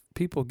 like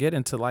people get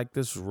into like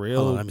this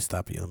real let me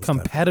stop you.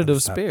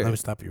 Competitive spirit. Let me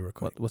stop you real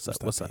quick. What's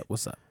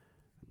up?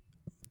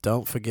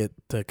 Don't forget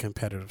the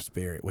competitive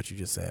spirit, what you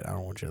just said. I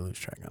don't want you to lose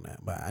track on that.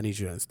 But I need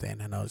you to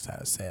understand, I noticed how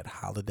I said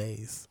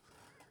holidays.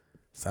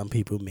 Some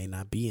people may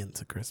not be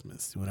into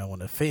Christmas. We don't want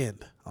to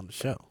offend on the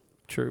show.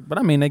 True. But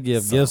I mean, they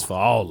give gifts for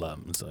all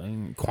of them. So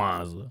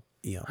Kwanzaa,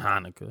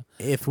 Hanukkah.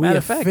 If we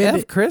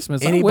offended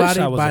Christmas, anybody I wish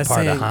I was by a part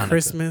saying of Hanukkah.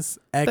 Christmas,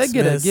 Xmas, they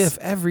get a gift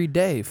every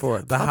day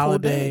for the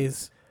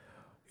holidays.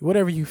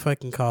 Whatever you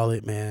fucking call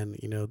it, man.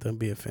 Don't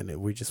be offended.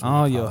 We just want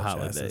all to your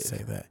apologize holidays. And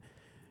say that.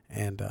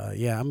 And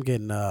I'm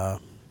getting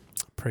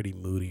pretty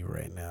moody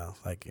right now.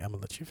 Like, I'm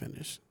gonna let you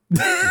finish.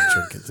 I'm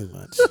drinking too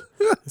much.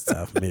 It's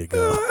time for me to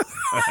go.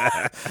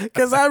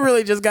 Because I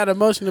really just got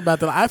emotional about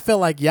that. I felt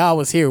like y'all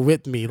was here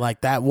with me.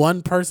 Like that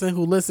one person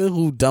who listened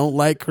who don't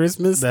like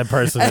Christmas. That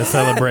person that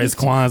celebrates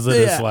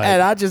Kwanzaa. Yeah, like,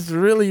 and I just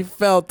really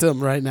felt him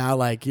right now.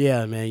 Like,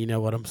 yeah, man, you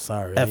know what? I'm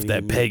sorry. F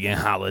that pagan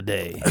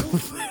holiday.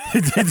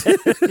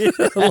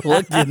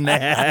 Looking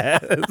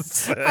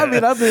ass. I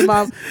mean,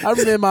 I'm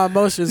in my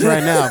emotions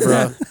right now,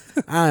 bro.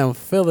 I am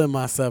feeling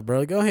myself,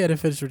 bro. Go ahead and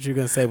finish what you're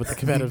going to say with the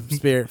competitive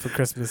spirit for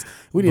Christmas.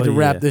 We need to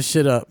wrap this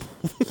shit up.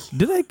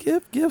 Do they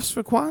give gifts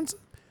for Kwanzaa?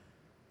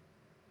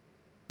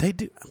 They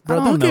do. Bro,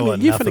 don't give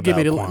me. You finna give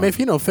me the line. If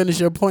you don't finish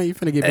your point, you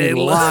finna give me the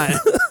line.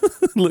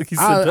 Look, he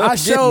said, I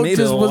just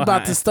was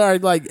about to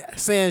start like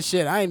saying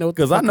shit. I ain't know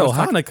because I know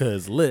Hanukkah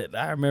is lit.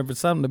 I remember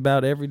something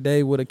about every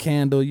day with a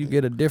candle you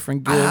get a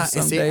different gift.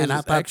 Some days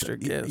and extra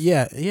gifts.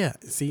 Yeah.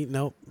 See,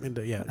 no,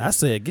 yeah. I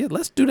said,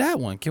 let's do that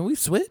one. Can we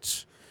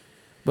switch?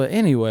 But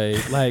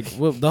anyway, like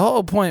the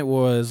whole point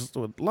was,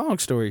 long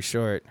story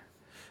short,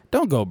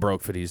 don't go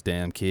broke for these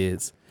damn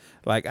kids.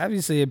 Like I be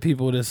seeing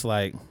people that's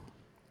like,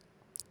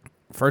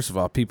 first of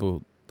all,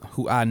 people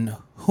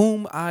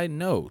whom I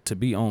know to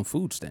be on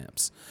food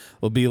stamps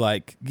will be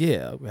like,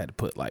 yeah, we had to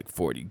put like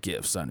 40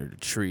 gifts under the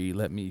tree.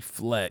 Let me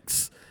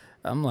flex.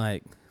 I'm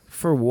like,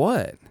 for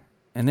what?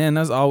 And then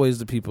there's always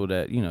the people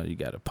that, you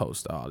got to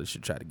post all this.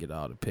 You try to get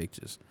all the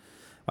pictures.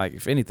 Like,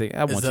 if anything,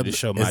 I want you to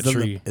show my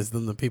tree. Is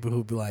them the people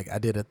who be like, I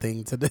did a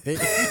thing today?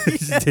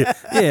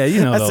 Yeah,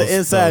 that's an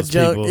inside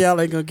joke. People. Y'all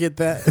ain't going to get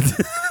that.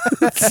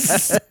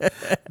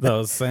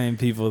 Those same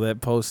people that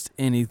post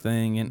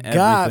anything and everything.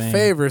 God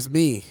favors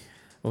me.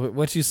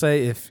 What you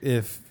say,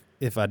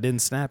 if I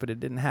didn't snap it, it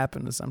didn't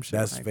happen or some shit.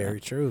 That's like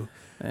very true.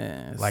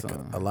 Yeah, like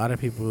a lot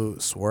of people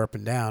swore up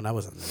and down. I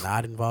was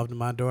not involved in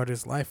my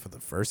daughter's life for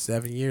the first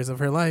 7 years of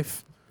her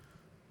life.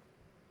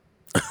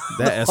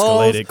 That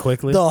escalated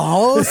quickly. The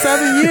whole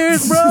 7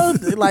 years, bro.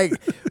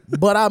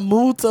 But I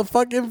moved to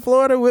fucking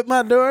Florida with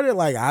my daughter.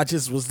 Like, I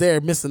just was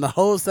there missing the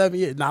whole 7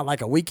 years. Not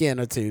like a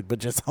weekend or two, but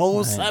just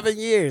whole 7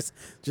 years.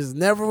 Just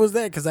never was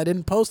there because I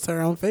didn't post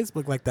her on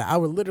Facebook like that. I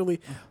would literally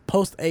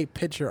post a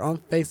picture on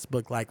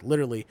Facebook, like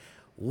literally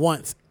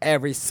once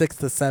every 6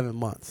 to 7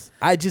 months.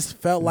 I just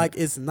felt like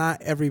it's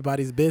not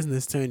everybody's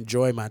business to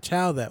enjoy my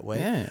child that way.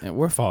 Yeah, and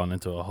we're falling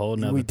into a whole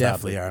nother. We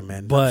definitely are,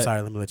 man. But I'm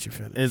sorry, let me let you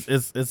finish.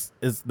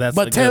 That's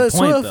but a Taylor good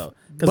point Swift, though,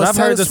 because I've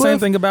heard the same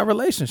thing about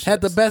relationships.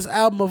 Had the best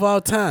album of all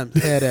time,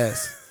 head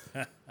ass.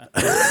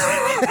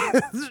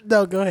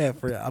 No, go ahead.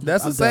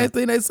 That's the same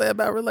thing they say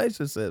about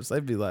relationships.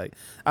 They'd be like,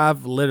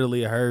 I've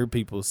literally heard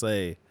people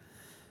say,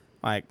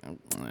 like,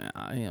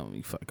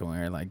 you fucking with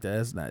her like that.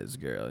 That's not his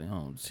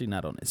girl. She's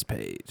not on this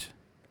page.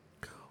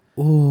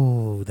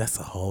 Ooh, that's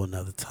a whole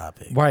nother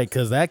topic. Right,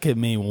 because that could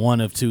mean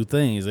one of two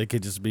things. It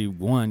could just be,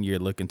 one, you're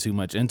looking too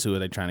much into it.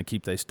 They're trying to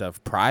keep their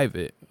stuff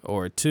private.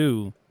 Or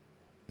two,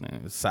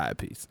 side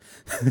piece.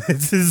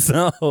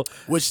 So,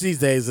 which these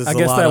days is I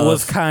guess that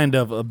was kind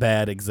of a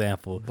bad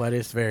example. But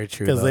it's very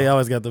true. Because they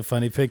always got the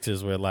funny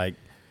pictures where, like,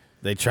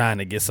 they trying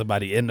to get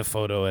somebody in the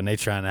photo and they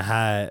trying to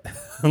hide,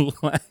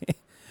 like,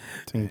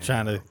 and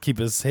trying to keep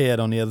his head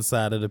on the other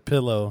side of the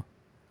pillow.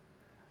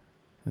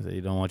 So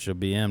you don't want your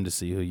BM to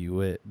see who you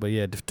with. But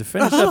yeah, to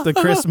finish up the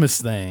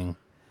Christmas thing,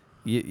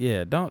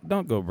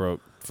 don't go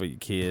broke for your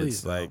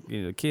kids. Like,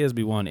 kids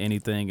be wanting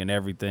anything and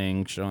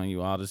everything, showing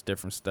you all this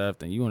different stuff.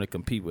 Then you want to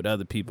compete with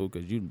other people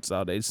because you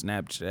saw they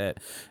Snapchat.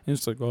 And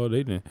it's like, oh,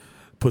 they didn't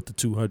put the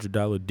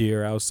 $200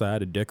 deer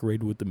outside and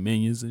decorate it with the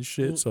Minions and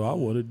shit. So I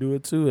want to do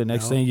it too. And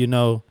next thing you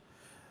know,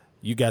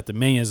 you got the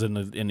Minions in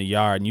the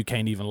yard and you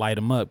can't even light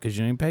them up because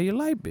you ain't pay your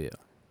light bill.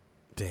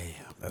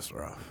 Damn, that's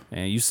rough.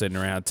 And you sitting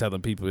around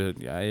telling people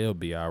it'll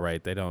be all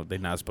right. They're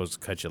not supposed to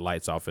cut your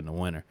lights off in the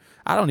winter.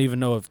 I don't even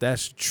know if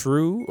that's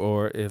true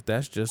or if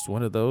that's just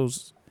one of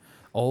those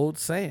old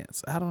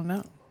sayings. I don't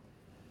know.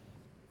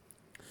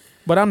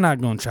 But I'm not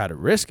going to try to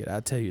risk it.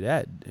 I'll tell you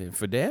that.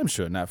 For damn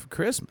sure, not for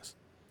Christmas.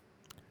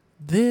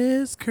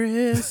 This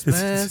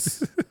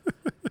Christmas,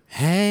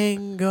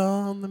 hang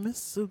on the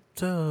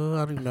mistletoe. I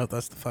don't even know if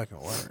that's the fucking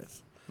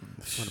words.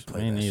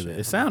 Me neither.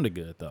 It sounded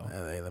good though.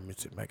 Hey, let me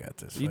see if I got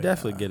this. You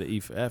definitely get an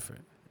E for effort.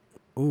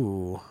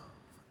 Ooh,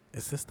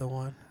 is this the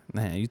one?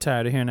 Man, you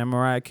tired of hearing that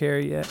Mariah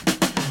Carey yet?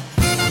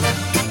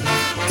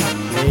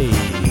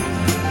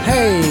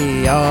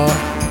 Hey, y'all.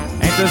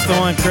 Ain't this the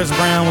one Chris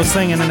Brown was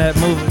singing in that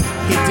movie?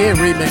 He did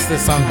remix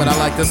this song, but I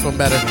like this one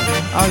better.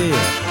 Oh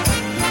yeah.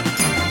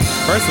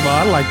 First of all,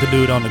 I like the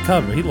dude on the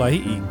cover. He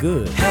eat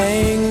good.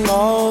 Hang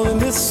on the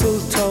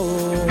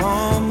mistletoe,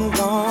 I'm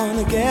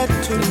gonna get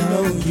to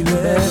know you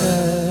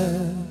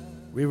better.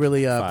 We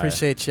really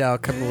appreciate y'all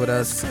coming with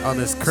us on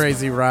this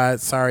crazy ride.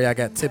 Sorry I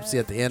got tipsy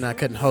at the end. I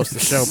couldn't host the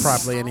show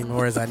properly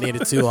anymore as I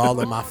needed to. All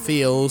in my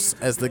feels,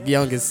 as the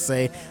youngest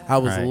say. I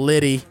was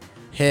litty,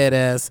 head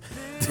ass.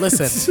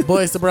 Listen,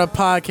 Boys to Bruh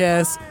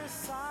podcast.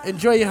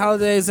 Enjoy your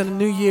holidays and the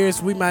New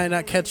Year's. We might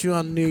not catch you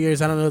on New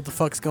Year's. I don't know what the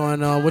fuck's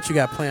going on. What you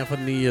got planned for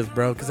the New Year's,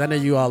 bro? Because I know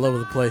you all over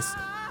the place.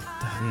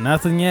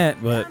 Nothing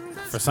yet, but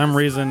for some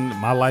reason,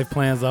 my life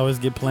plans always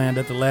get planned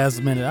at the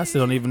last minute. I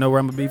still don't even know where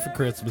I'm going to be for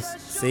Christmas.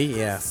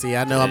 See, I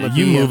know I'm going to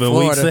be you in Florida.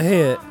 moving weeks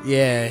ahead.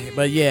 Yeah,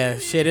 but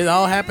shit, it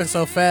all happened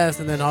so fast,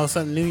 and then all of a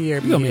sudden New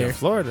Year be You going to here. be in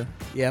Florida?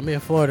 Yeah, I'm in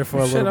Florida for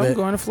a little bit. I'm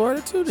going to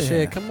Florida too then.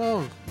 Shit, come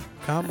on.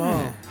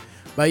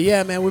 But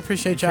yeah, man, we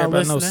appreciate y'all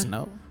listening. No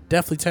snow.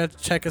 Definitely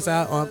check us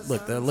out on.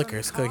 Look, the liquor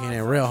is cooking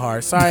in real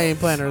hard. Sorry, I ain't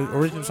playing an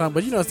original song,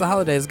 but it's the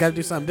holidays. Got to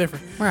do something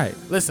different. Right.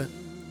 Listen,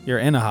 you're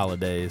in the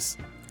holidays.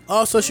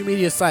 All social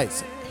media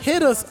sites,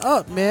 hit us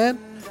up, man.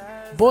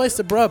 Boys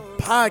to Bruh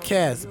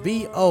podcast,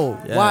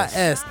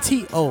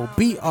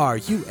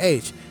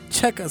 BOYSTOBRUH.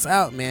 Check us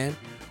out, man.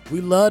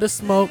 We love to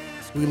smoke.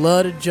 We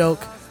love to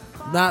joke.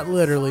 Not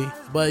literally,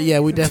 but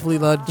yeah, we definitely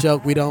love to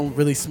joke. We don't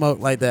really smoke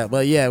like that,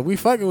 but yeah, we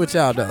fucking with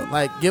y'all though.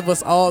 Like, give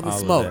us all the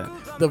smoke,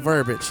 the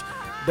verbiage.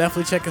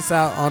 Definitely check us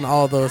out on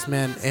all those,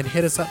 man, and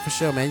hit us up for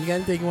sure, man. You got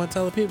anything you want to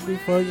tell the people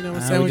before, we get out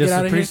of here? We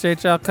just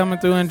appreciate y'all coming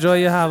through. Enjoy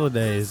your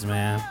holidays,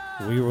 man.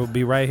 We will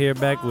be right here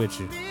back with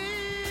you.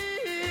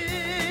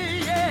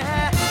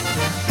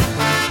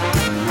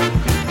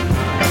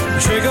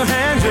 Shake a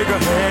hand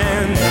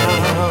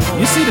now.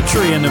 You see the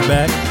tree in the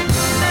back?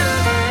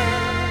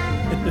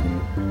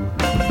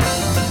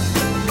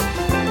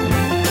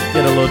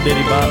 Get a little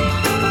ditty bop.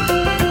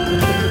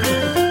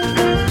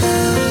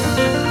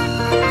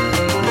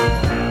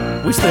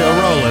 We still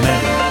rolling, ain't we?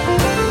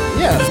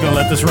 Yeah. Just gonna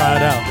let this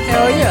ride out.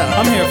 Hell yeah.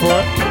 I'm here for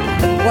it.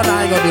 Well,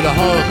 I ain't gonna do the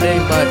whole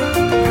thing, but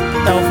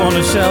Elf on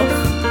the Shelf.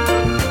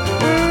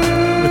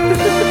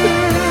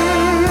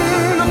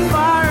 The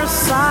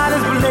fireside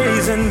is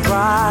blazing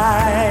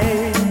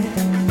bright.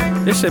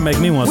 This shit make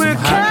me want some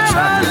hot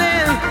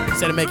chocolate.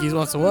 Said it make you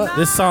want some what?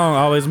 This song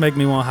always make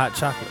me want hot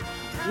chocolate.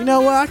 You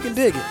know what? I can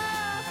dig it.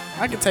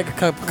 I can take a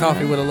cup of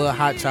coffee with a little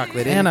hot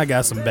chocolate in it. And I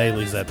got some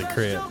Baileys at the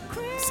crib.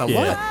 So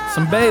what?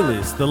 Some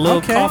Baileys. The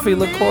little coffee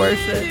liqueur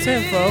shit.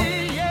 Tenfo.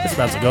 It's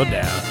about to go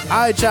down. All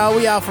right, y'all.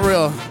 We out for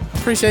real.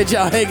 Appreciate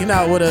y'all hanging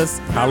out with us.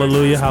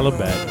 Hallelujah. Holla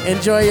back.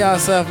 Enjoy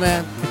yourself,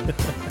 man.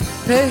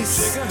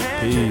 Peace.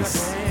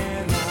 Peace.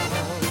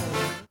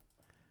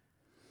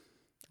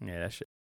 Yeah, that shit.